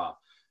so far,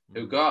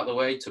 who go out the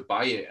way to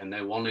buy it and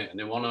they want it and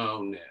they want to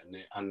own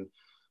it. And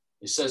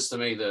it says to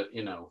me that,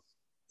 you know,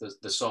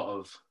 the sort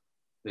of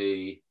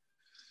the,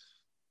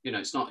 you know,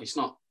 it's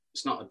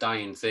not a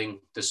dying thing,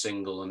 the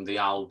single and the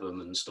album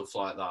and stuff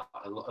like that.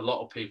 A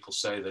lot of people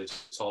say that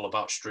it's all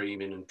about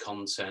streaming and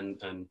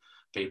content and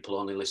people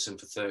only listen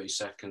for 30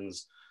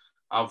 seconds.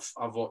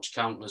 I've watched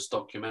countless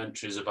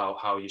documentaries about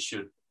how you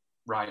should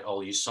write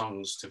all your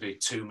songs to be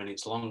 2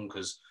 minutes long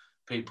because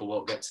people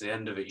won't get to the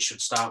end of it. You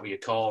should start with your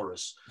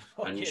chorus.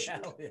 And you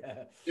should,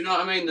 you know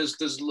what I mean? There's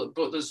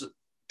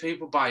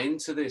people buy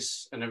into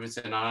this and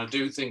everything. And I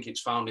do think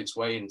it's found its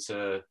way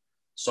into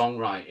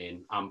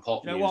songwriting and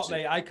pop music. You know what,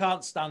 mate? I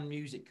can't stand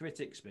music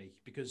critics, me,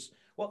 because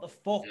what the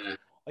fuck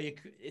are you?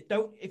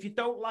 If you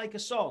don't like a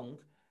song,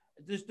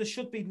 there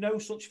should be no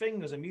such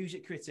thing as a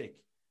music critic.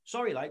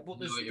 Sorry, like, but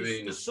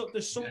there's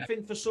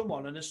something for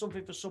someone and there's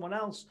something for someone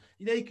else.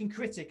 You know, you can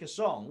critic a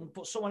song,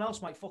 but someone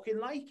else might fucking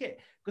like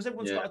it because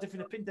everyone's got a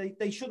different opinion.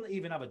 They shouldn't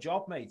even have a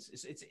job, mate.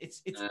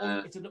 It's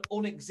an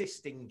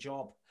unexisting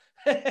job.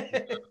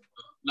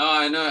 No,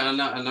 I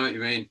know what you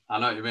mean. I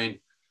know what you mean.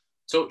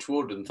 Touch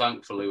wood, and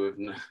thankfully we've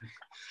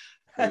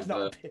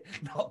not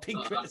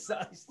been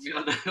criticised.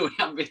 We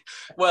haven't been.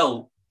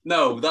 Well,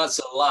 no, that's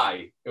a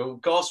lie.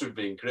 Of course, we've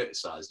been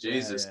criticised.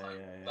 Jesus,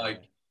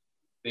 like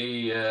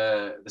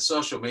the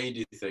social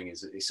media thing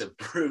it's a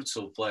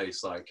brutal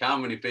place. Like, how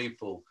many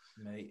people?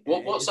 Mate,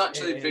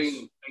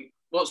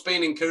 what's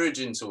been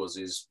encouraging to us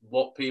is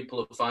what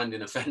people are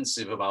finding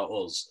offensive about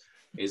us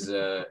is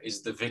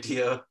the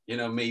video. You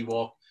know, me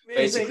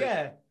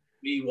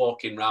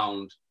walking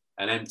round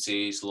an empty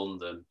East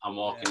London. I'm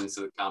walking into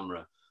the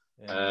camera.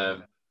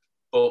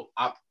 But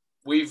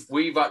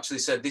we've actually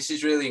said this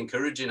is really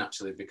encouraging,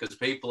 actually, because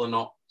people are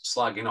not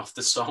slagging off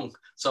the song.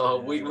 So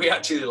we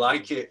actually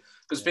like it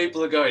because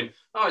people are going,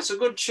 oh, it's a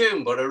good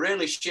tune, but a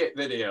really shit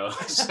video.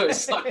 So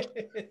it's like,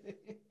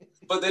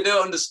 but they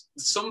don't understand.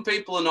 Some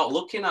people are not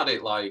looking at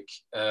it like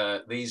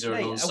these are.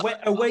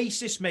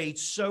 Oasis made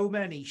so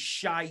many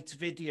shite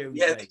videos.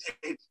 Yeah,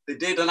 they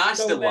did, and I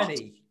still love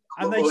them.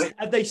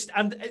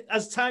 And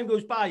as time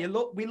goes by,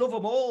 we love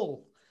them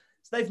all.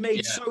 So they've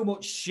made so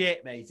much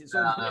shit, mate. It's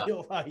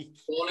unreal. Like,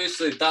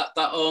 honestly, that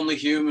Only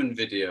Human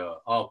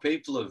video. Oh,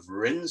 people have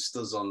rinsed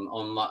us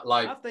on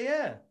like. Have they?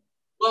 Yeah.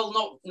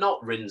 Well,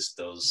 not rinsed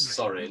us.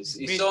 Sorry,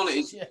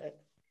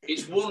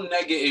 it's one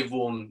negative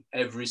one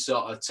every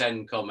sort of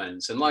 10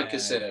 comments, and like I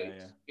say,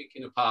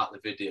 picking apart the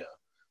video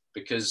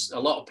because a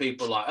lot of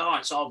people are like, oh,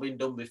 it's all been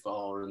done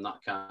before and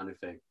that kind of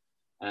thing.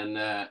 And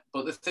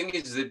but the thing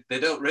is, they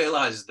don't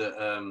realise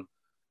that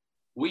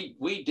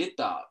we did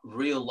that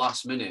real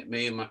last minute.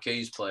 Me and my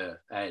keys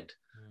player Ed,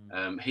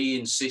 he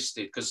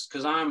insisted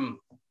because I'm,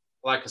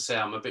 like I say,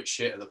 I'm a bit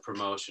shit at the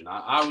promotion.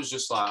 I was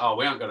just like, oh,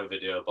 we ain't got a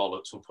video,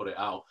 bollocks, we'll put it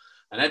out.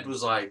 And Ed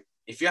was like,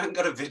 if you haven't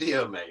got a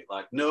video, mate,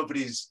 like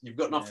you've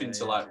got nothing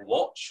to like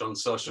watch on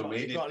social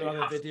media. You've got to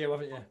have a video,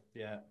 haven't you?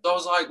 Yeah. So I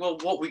was like, well,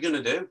 what are we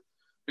gonna do?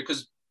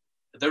 Because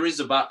there is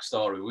a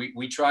backstory.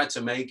 We tried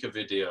to make a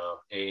video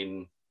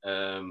in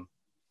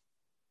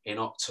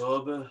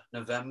October,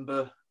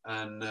 November,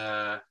 and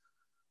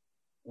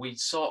we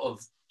sort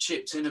of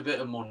chipped in a bit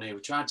of money.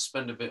 We tried to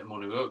spend a bit of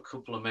money. We got a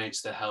couple of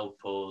mates to help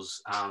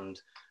us, and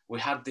we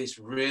had this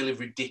really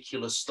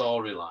ridiculous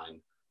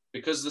storyline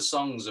because the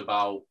song's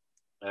about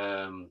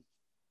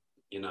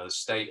the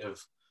state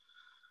of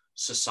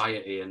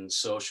society and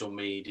social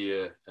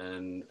media,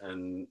 and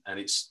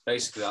it's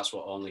basically that's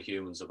what Only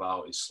Human's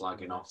about, is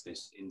slagging off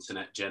this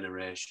internet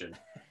generation,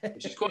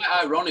 which is quite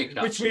ironic,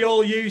 actually. Which we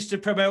all use to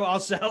promote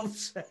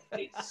ourselves.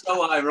 It's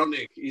so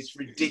ironic, it's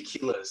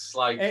ridiculous.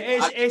 Like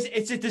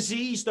it's a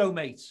disease though,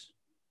 mate.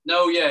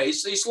 No, yeah,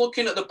 it's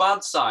looking at the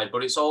bad side,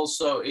 but it's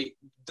also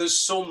there's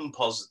some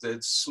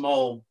positive,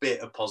 small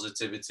bit of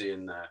positivity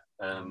in there.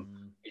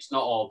 It's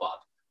not all bad,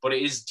 but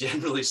it is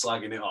generally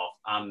slagging it off,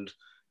 and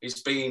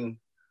it's been.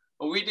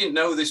 Well, we didn't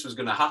know this was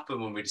going to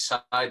happen when we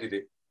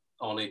decided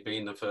on it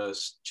being the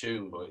first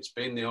tune, but it's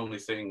been the only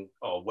thing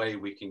or way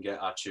we can get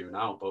our tune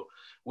out. But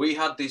we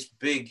had this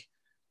big,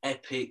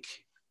 epic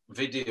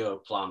video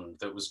planned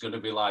that was going to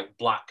be like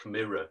Black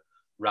Mirror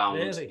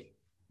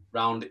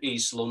round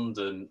East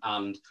London,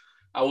 and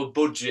our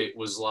budget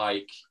was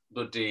like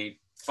bloody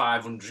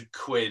 500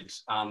 quid,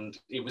 and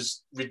it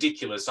was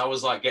ridiculous. I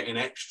was like getting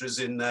extras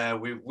in there.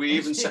 We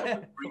even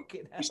set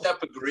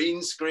up a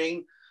green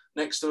screen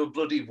next to a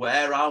bloody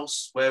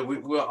warehouse where we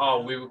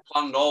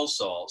planned all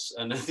sorts,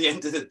 and at the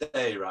end of the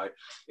day, right,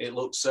 it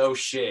looked so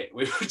shit.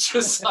 We were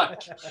just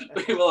like,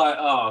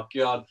 oh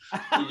god,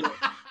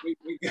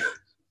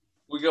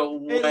 we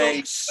got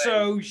way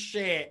so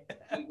shit.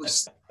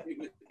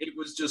 It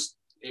was just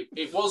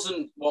it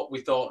wasn't what we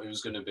thought it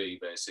was going to be,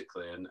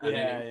 basically, and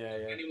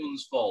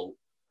anyone's fault.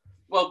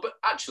 Well, but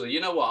actually, you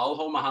know what? I'll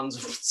hold my hands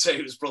up and say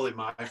it was probably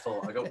my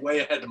fault. I got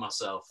way ahead of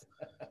myself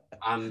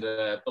and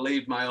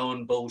believed my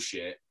own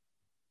bullshit.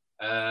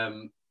 You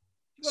gotta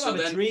have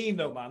a dream,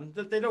 though, man.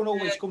 They don't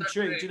always come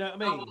true. Do you know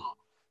what I mean?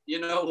 You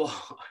know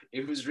what?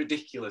 It was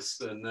ridiculous,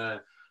 and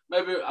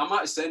maybe I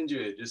might send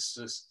you it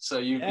just so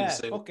you can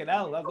see. Fucking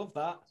hell, I love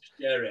that.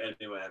 Share it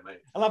anyway,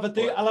 mate. I'll have a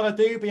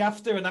doobie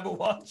after and have a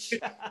watch.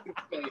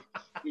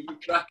 You'll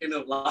be cracking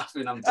up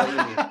laughing. I'm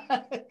telling you.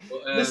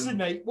 But, listen,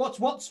 mate.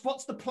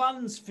 What's the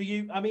plans for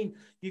you? I mean,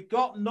 you've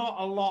got not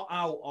a lot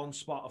out on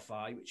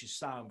Spotify, which is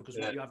sound because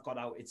what you have got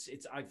out, it's.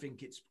 I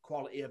think it's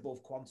quality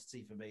above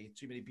quantity for me.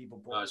 Too many people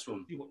put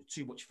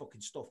too much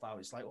fucking stuff out.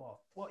 It's like, oh,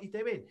 what are you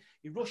doing?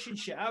 You're rushing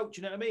shit out.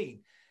 Do you know what I mean?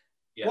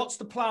 Yeah. What's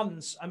the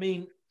plans? I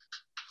mean,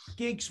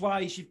 gigs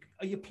wise, you've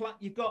got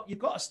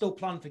to still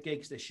plan for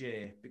gigs this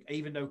year,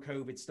 even though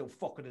COVID's still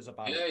fucking us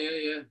about.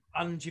 Yeah.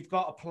 And you've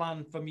got a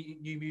plan for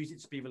new music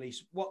to be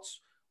released.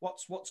 What's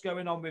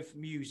going on with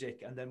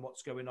music, and then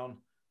what's going on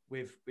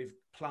with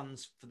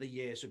plans for the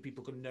year, so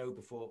people can know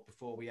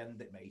before we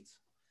end it, mate.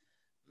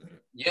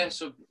 Yeah,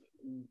 so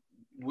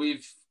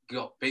we've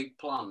got big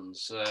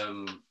plans.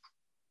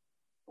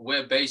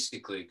 We're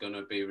basically going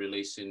to be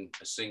releasing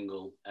a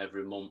single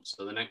every month.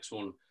 So the next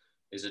one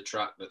is a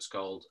track that's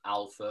called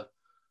Alpha.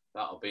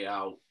 That'll be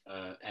out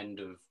end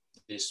of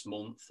this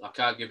month. I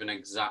can't give an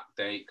exact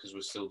date because we're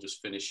still just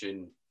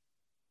finishing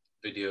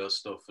video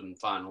stuff and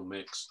final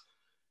mix.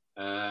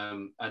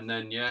 And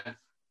then,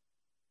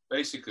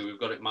 basically we've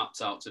got it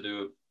mapped out to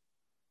do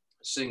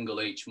a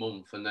single each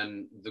month. And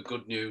then the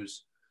good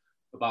news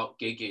about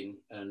gigging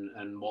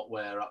and what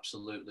we're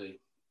absolutely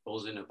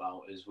buzzing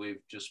about is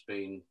we've just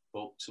been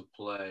booked to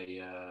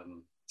play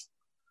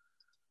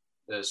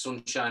the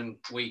Sunshine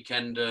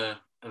Weekend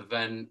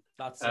event.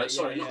 That's it.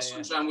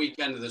 Sunshine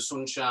Weekend, the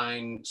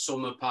Sunshine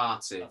Summer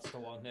Party. That's the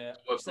one. Yeah,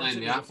 we're playing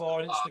the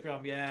before on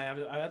Instagram. Yeah,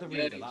 I had a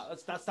read of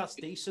that. That's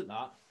decent.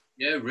 That.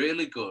 Yeah,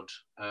 really good.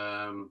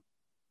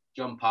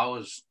 John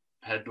Powers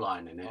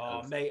headlining it.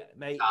 Oh, mate,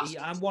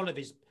 I'm one of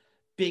his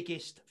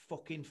biggest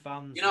fucking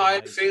fans. You know, I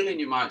had a feeling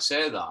you might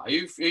say that. Are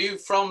you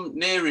from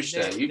nearish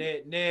there?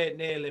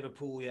 Near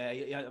Liverpool, yeah.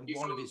 I'm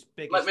one of his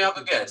biggest. Let me have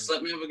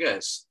a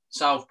guess.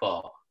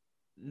 Southport.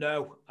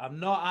 No, I'm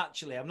not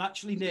actually. I'm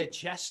actually near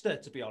Chester,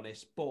 to be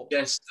honest. But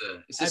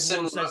Chester.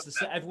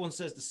 Everyone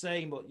says the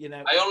same, but you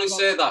know. I only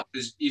say that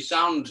because you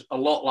sound a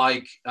lot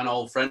like an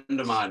old friend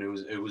of mine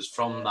who was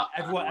from that.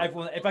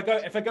 Everyone. If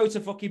I go to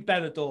fucking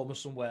Benidorm or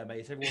somewhere,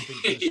 mate, everyone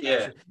thinks.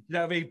 Yeah. You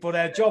know what I mean?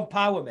 But John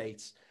Power,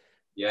 mate.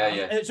 Yeah.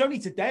 It's only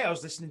today I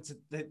was listening to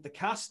the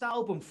Cast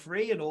album,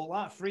 Free and all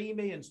that, Free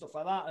Me and stuff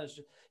like that. And it's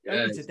just,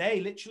 only today,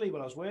 literally,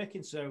 when I was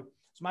working. So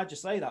it's mad to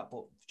say that,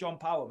 but John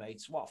Power,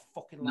 mates, what a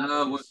fucking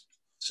lad.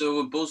 So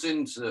we're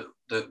buzzing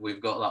that we've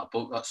got that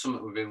book. That's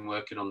something we've been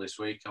working on this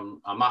week.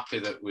 I'm happy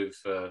that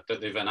that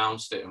they've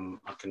announced it, and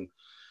I can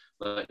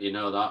let you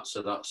know that.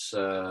 So that's. Do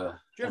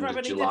you ever have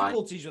any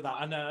difficulties with that?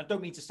 And I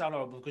don't mean to sound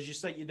horrible because you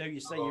say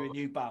you're a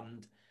new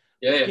band.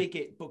 Yeah.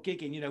 But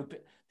gigging, you know,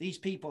 these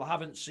people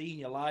haven't seen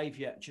you live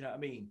yet. Do you know what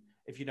I mean?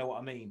 If you know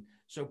what I mean.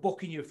 So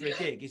booking you for a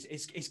gig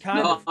is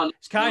kind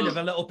of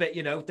a little bit,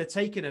 you know, they're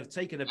taking a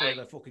bit of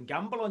a fucking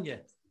gamble on you.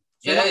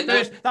 So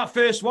that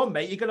first one,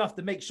 mate, you're gonna have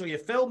to make sure you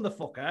film the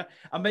fucker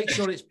and make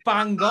sure it's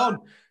bang on,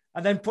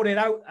 and then put it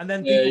out, and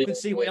then people can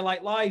see what you're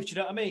like live. Do you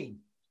know what I mean?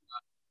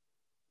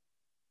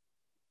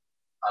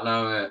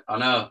 I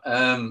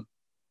know.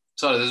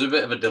 Sorry, there's a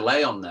bit of a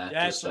delay on there.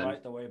 Yeah, it's all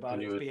right. Don't worry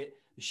about it.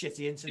 It's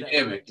shitty internet. Can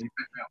you hear me? Can you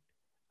pick me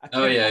up?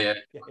 Oh yeah.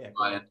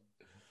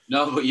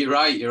 No, but you're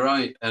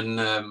right,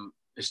 and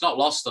it's not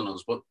lost on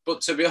us. But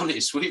to be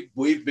honest,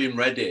 we've been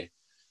ready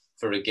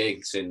for a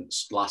gig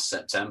since last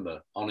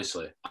September,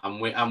 honestly, and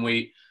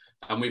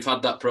we've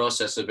had that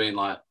process of being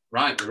like,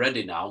 right, we're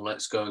ready now,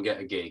 let's go and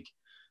get a gig,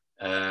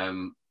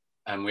 and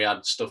we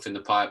had stuff in the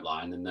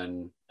pipeline, and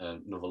then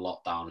another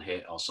lockdown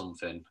hit or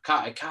something.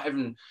 I can't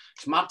even.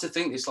 It's mad to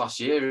think this last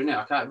year, isn't it?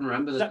 I can't even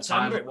remember the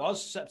September. time. It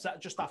was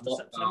just after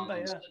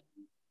September, yeah.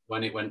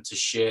 When it went to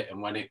shit,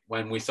 and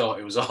when we thought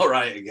it was all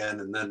right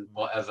again, and then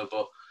whatever,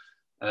 but.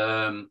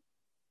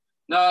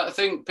 No, I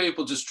think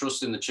people just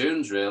trust in the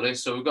tunes, really.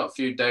 So we've got a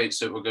few dates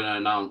that we're going to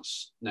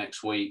announce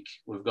next week.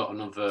 We've got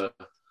another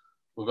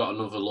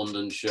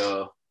London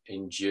show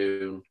in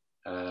June,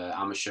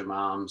 Amersham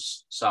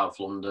Arms, South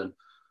London.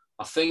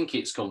 I think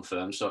it's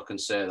confirmed, so I can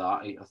say that.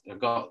 I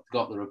got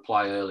the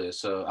reply earlier.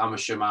 So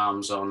Amersham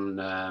Arms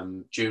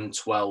on June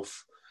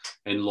 12th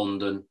in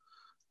London.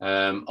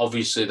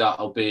 Obviously,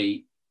 that'll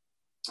be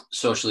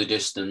socially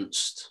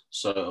distanced.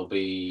 So it'll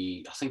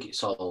be, I think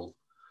it's all...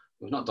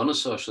 We've not done a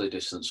socially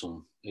distanced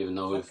one, even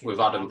though we've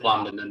had them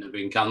planned and then they've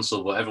been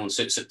cancelled. But everyone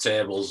sits at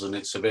tables and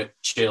it's a bit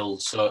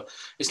chilled, so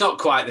it's not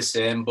quite the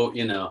same. But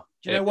you know,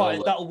 do you know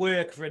what? That'll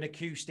work for an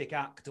acoustic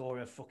act or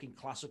a fucking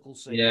classical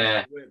singer.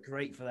 Yeah, it'll work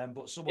great for them.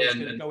 But someone's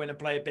going to go in and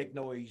play a big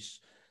noise.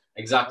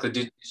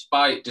 Exactly.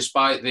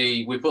 Despite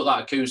we put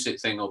that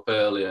acoustic thing up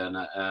earlier, and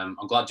I'm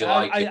glad you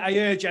like it. I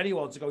urge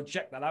anyone to go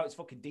check that out. It's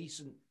fucking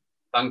decent.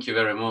 Thank you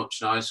very much.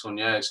 Nice one.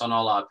 Yeah, it's on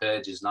all our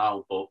pages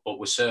now, but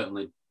we're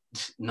certainly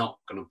not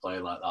going to play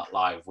like that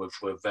live.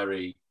 We're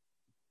very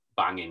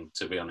banging,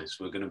 to be honest.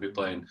 We're going to be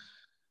playing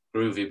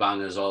groovy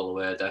bangers all the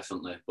way,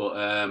 definitely.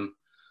 But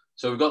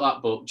so we've got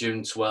that book,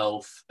 June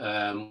 12th.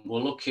 We're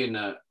looking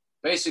at,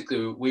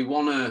 basically, we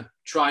want to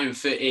try and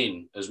fit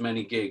in as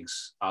many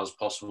gigs as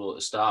possible at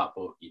the start,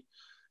 but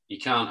you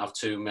can't have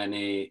too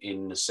many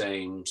in the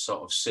same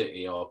sort of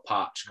city or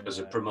patch because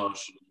of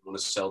promotion. You want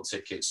to sell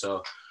tickets.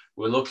 So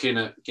we're looking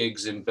at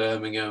gigs in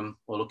Birmingham.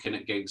 We're looking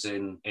at gigs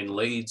in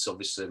Leeds,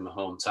 obviously in my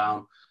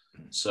hometown.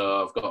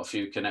 So I've got a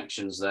few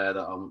connections there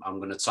that I'm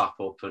going to tap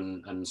up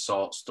and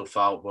sort stuff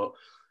out. But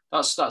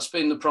that's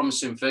been the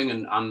promising thing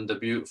and the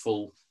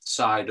beautiful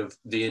side of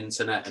the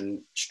internet and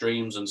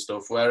streams and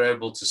stuff. We're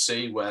able to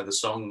see where the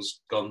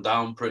song's gone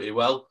down pretty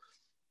well.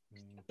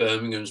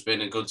 Birmingham's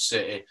been a good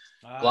city.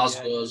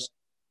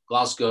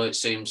 Glasgow, it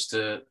seems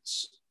to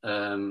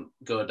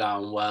go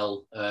down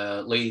well.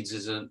 Leeds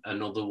is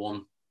another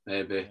one,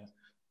 maybe.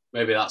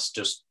 Maybe that's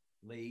just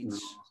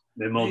Leeds.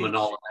 My mum and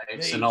all the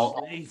mates and all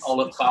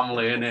the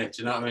family in it.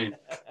 Do you know what I mean?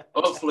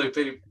 Hopefully,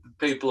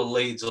 people of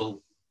Leeds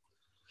will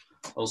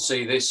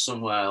see this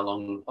somewhere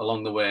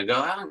along the way and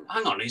go,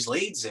 hang on, he's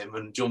Leeds him,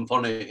 and jump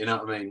on it. You know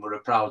what I mean? We're a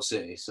proud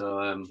city,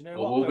 so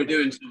we'll be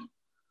doing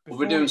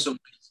some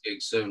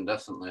gigs soon,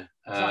 definitely.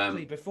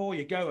 Exactly. Before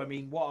you go, I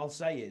mean, what I'll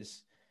say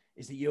is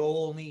that you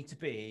all need to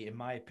be, in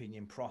my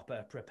opinion,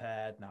 proper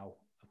prepared now.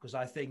 Because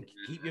I think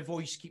keep your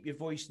voice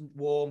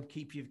warm,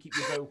 keep your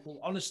vocal,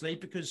 honestly,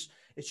 because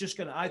it's just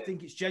I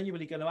think it's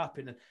genuinely going to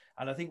happen.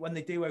 And I think when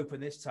they do open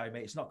this time,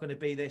 mate, it's not going to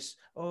be this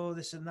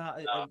and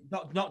that,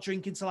 not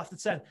drinking till after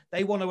 10.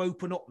 They want to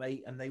open up,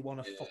 mate, and they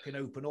want to fucking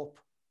open up.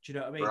 Do you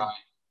know what I mean? Right,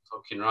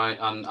 fucking right.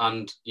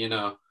 And you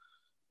know,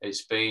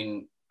 it's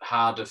been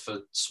harder for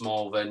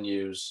small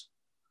venues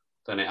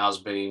than it has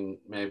been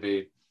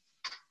maybe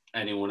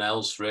anyone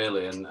else,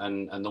 really,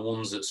 and the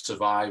ones that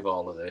survive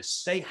all of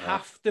this, they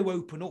have to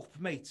open up,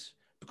 mate,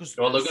 because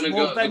they're going to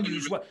go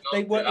venues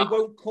they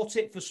won't cut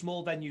it for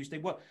small venues. They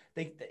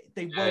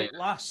won't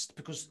last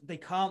because they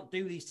can't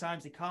do these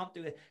times. They can't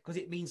do it because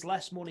it means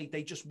less money.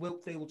 They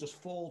will just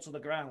fall to the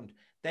ground.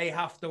 They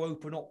have to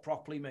open up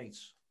properly, mate.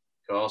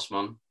 Of course,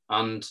 man.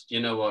 And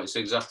you know what? It's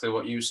exactly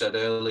what you said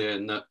earlier,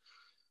 in that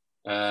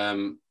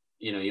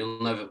you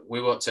know, we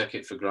won't take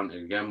it for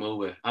granted again, will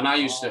we? And I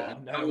used to,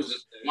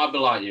 I'd be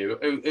like you,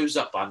 who's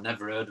that band?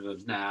 Never heard of them.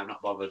 Nah, I'm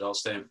not bothered. I'll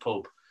stay in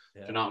pub.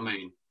 Yeah. Do you know what I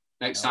mean?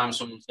 Next time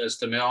someone says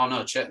to me, oh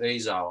no, check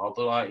these out, I'll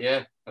be like,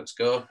 yeah, let's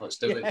go. Let's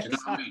do it. Do you know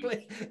what I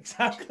mean?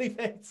 Exactly,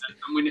 mate.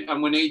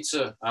 And we need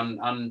to.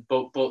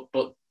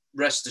 But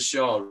rest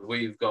assured,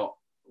 we've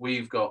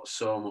got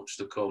so much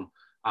to come.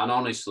 And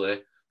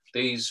honestly,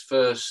 these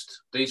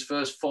first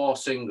 4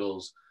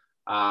 singles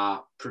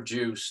are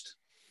produced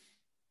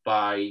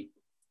by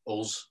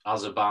us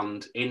as a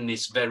band in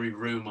this very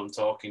room I'm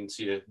talking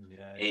to you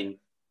in.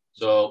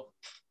 So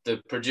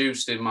they're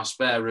produced in my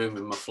spare room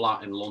in my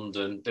flat in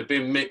London. They've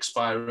been mixed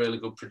by a really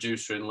good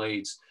producer in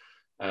Leeds.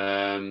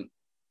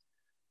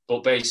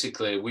 But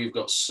basically, we've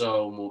got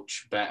so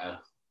much better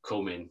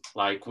coming.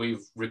 Like,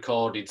 we've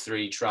recorded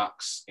 3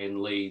 tracks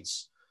in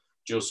Leeds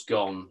just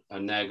gone,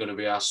 and they're going to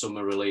be our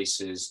summer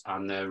releases,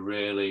 and they're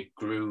really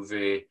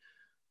groovy,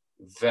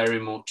 very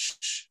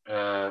much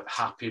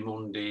Happy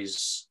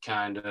Mondays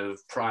kind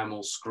of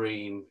Primal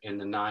Scream in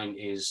the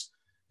 90s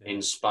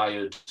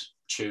inspired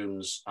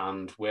tunes,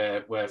 and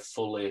we're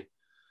fully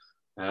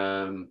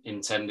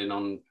intending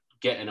on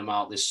getting them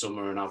out this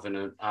summer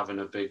and having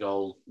a big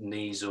old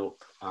knees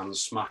up and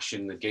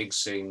smashing the gig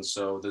scene.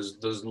 So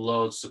there's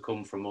loads to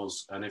come from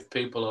us, and if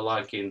people are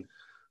liking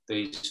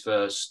these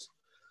first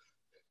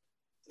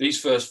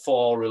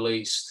 4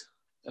 releases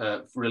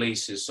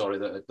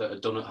that are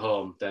done at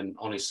home, then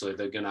honestly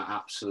they're gonna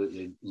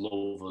absolutely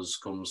love us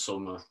come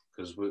summer,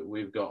 because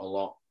we've got a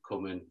lot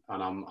coming,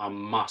 and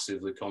I'm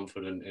massively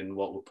confident in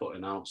what we're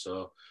putting out.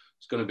 So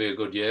it's going to be a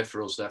good year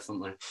for us,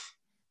 definitely.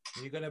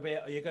 Are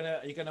you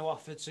gonna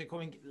offer to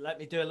come and let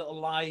me do a little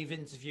live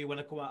interview when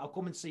I come out? I'll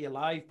come and see you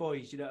live,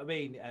 boys. You know what I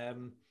mean?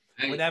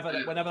 Whenever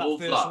that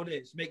first one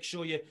is, make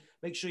sure you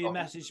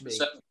message me.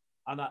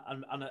 And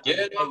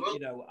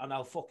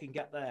I'll fucking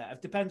get there.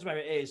 It depends where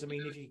it is. I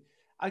mean,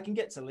 I can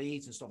get to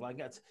Leeds and stuff. I can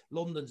get to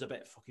London's a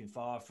bit fucking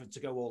far to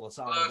go all the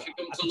time. If you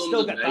come I to can London,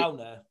 still get mate, down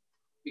there.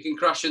 You can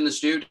crash in the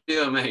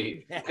studio,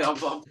 mate. Yeah.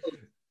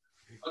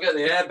 I'll get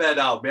the airbed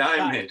out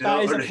behind me.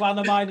 That is a plan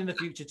of mine in the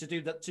future, to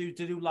do that, to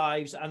do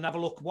lives and have a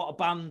look what a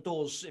band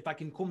does. If I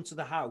can come to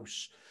the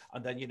house,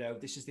 and then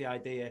this is the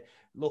idea.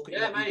 Look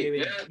at what you're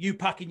doing. Yeah. You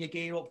packing your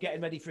gear up,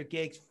 getting ready for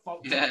gigs,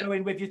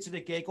 going with you to the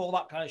gig, all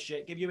that kind of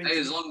shit. Give you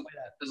as long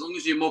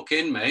as you muck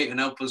in, mate, and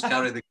help us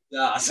carry the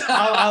guitars.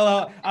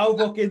 I'll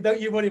muck in.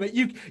 Don't you worry, mate.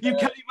 You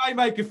carry my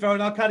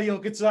microphone, I'll carry your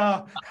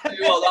guitar.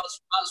 Well,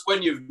 that's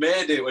when you've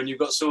made it. When you've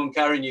got someone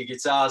carrying your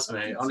guitars,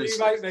 mate. Honestly,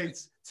 too right,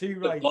 mate. Too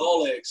right. The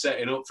ball ache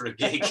setting up for a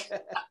gig.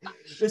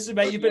 Listen,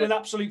 mate, you've been an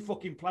absolute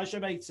fucking pleasure,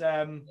 mate.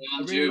 I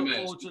really look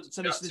forward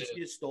to listening to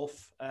your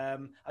stuff. I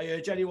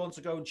urge anyone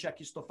to go and check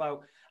your stuff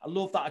out. I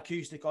love that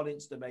acoustic on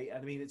Insta, mate. I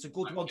mean, it's a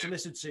good one to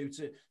listen to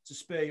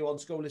spur you on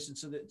to go listen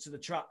to the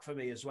track for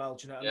me as well.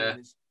 Do you know what I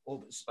mean?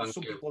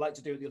 Some people like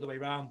to do it the other way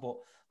around, but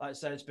like I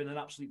said, it's been an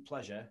absolute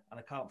pleasure, and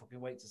I can't fucking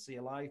wait to see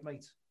you live,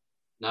 mate.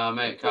 No,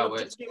 mate, can't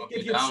wait.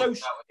 Give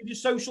your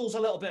socials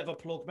a little bit of a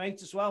plug,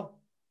 mate, as well.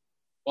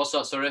 What's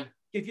that, sorry?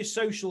 Give your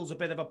socials a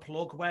bit of a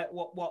plug.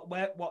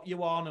 What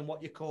you're on and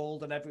what you're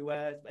called and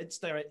everywhere.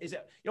 Insta, is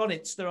it? You're on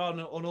Insta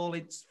on all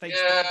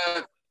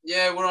Facebook.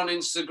 Yeah, we're on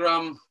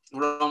Instagram.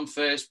 We're on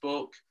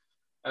Facebook.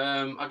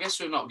 I guess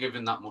we're not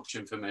giving that much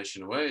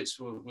information away.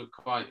 We're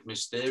quite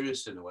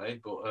mysterious in a way,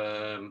 but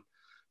we're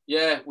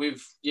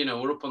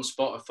up on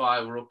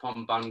Spotify. We're up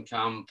on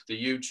Bandcamp. The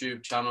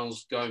YouTube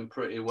channel's going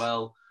pretty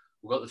well.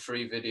 We've got the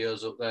 3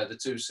 videos up there, the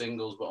 2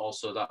 singles, but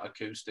also that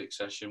acoustic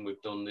session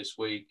we've done this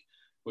week,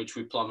 which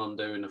we plan on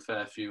doing a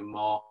fair few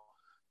more.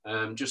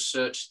 Just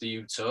search the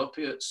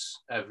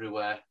Utopiates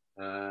everywhere,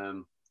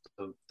 the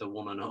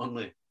one and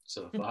only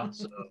so far.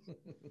 So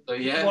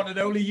yeah. One and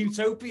only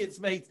Utopiates,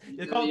 mate.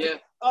 You can't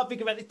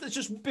think of it. It's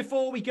just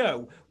before we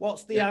go,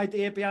 what's the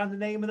idea behind the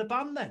name of the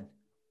band then?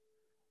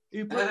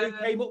 Who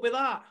came up with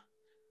that?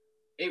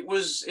 It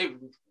was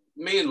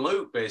me and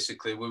Luke,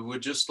 basically. We were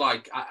just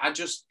like,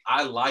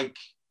 I like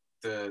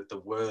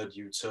the word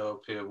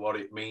utopia, what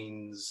it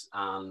means,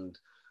 and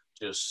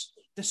just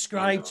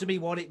describe to me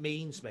what it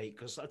means, mate,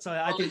 because I tell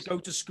you, I didn't go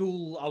to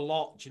school a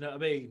lot. Do you know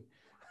what I mean?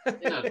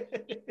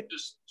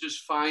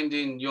 Just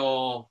finding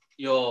your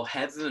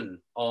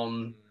heaven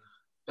on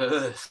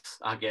earth,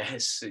 I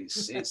guess.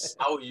 It's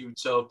our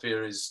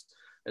utopia is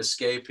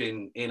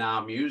escaping in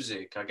our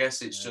music. I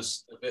guess it's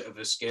just a bit of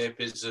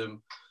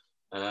escapism.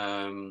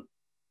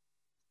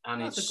 And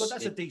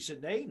that's a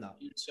decent name, that.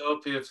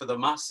 Utopia for the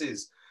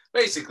masses.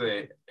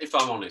 Basically, if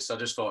I'm honest, I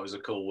just thought it was a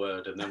cool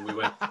word, and then we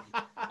went.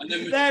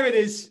 There it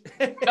is.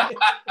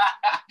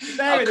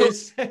 There it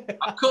is.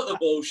 I cut the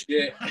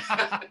bullshit.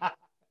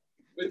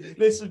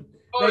 Listen,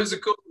 it was a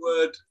cool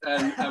word,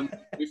 and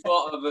we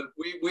thought of it.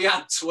 We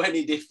had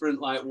 20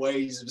 different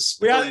ways of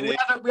spelling it.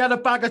 We had a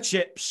bag of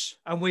chips,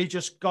 and we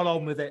just got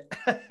on with it.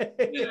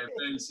 Yeah,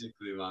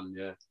 basically, man.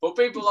 Yeah, but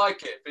people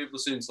like it. People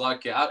seem to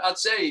like it. I'd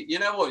say, you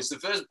know what? It's the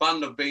first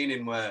band I've been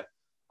in where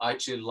I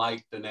actually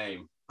like the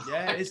name.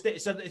 Yeah, it's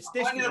different. It's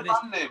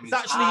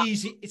actually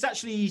easy. It's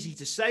actually easy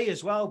to say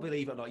as well.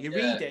 Believe it or not, you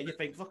read it and you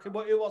think, "Fucking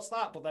what's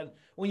that?" But then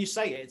when you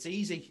say it, it's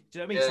easy. Do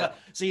you know what I mean? Yeah.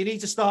 So you need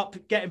to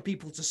start getting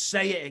people to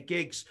say it at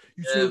gigs.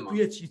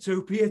 Utopiates.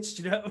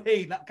 Do you know what I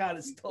mean? That kind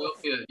of stuff.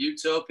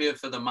 Utopia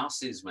for the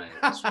masses, mate.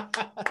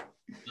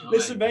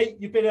 Listen, mate,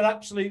 you've been an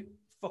absolute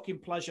fucking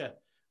pleasure.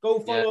 Go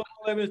and follow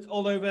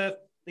all over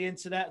the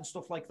internet and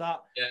stuff like that,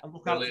 and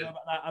look out for them.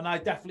 And I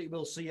definitely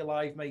will see you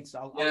live, mate.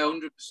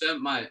 100%,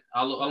 mate.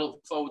 I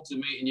look forward to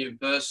meeting you in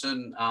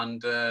person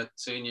and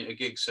seeing you at a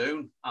gig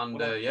soon. And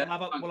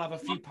we'll have a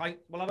few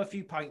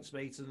pints,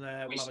 mate, and we'll have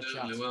a chat. We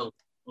certainly will.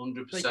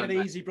 100%. Take it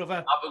easy, brother.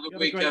 Have a good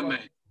weekend,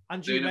 mate.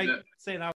 And you, mate. See you now.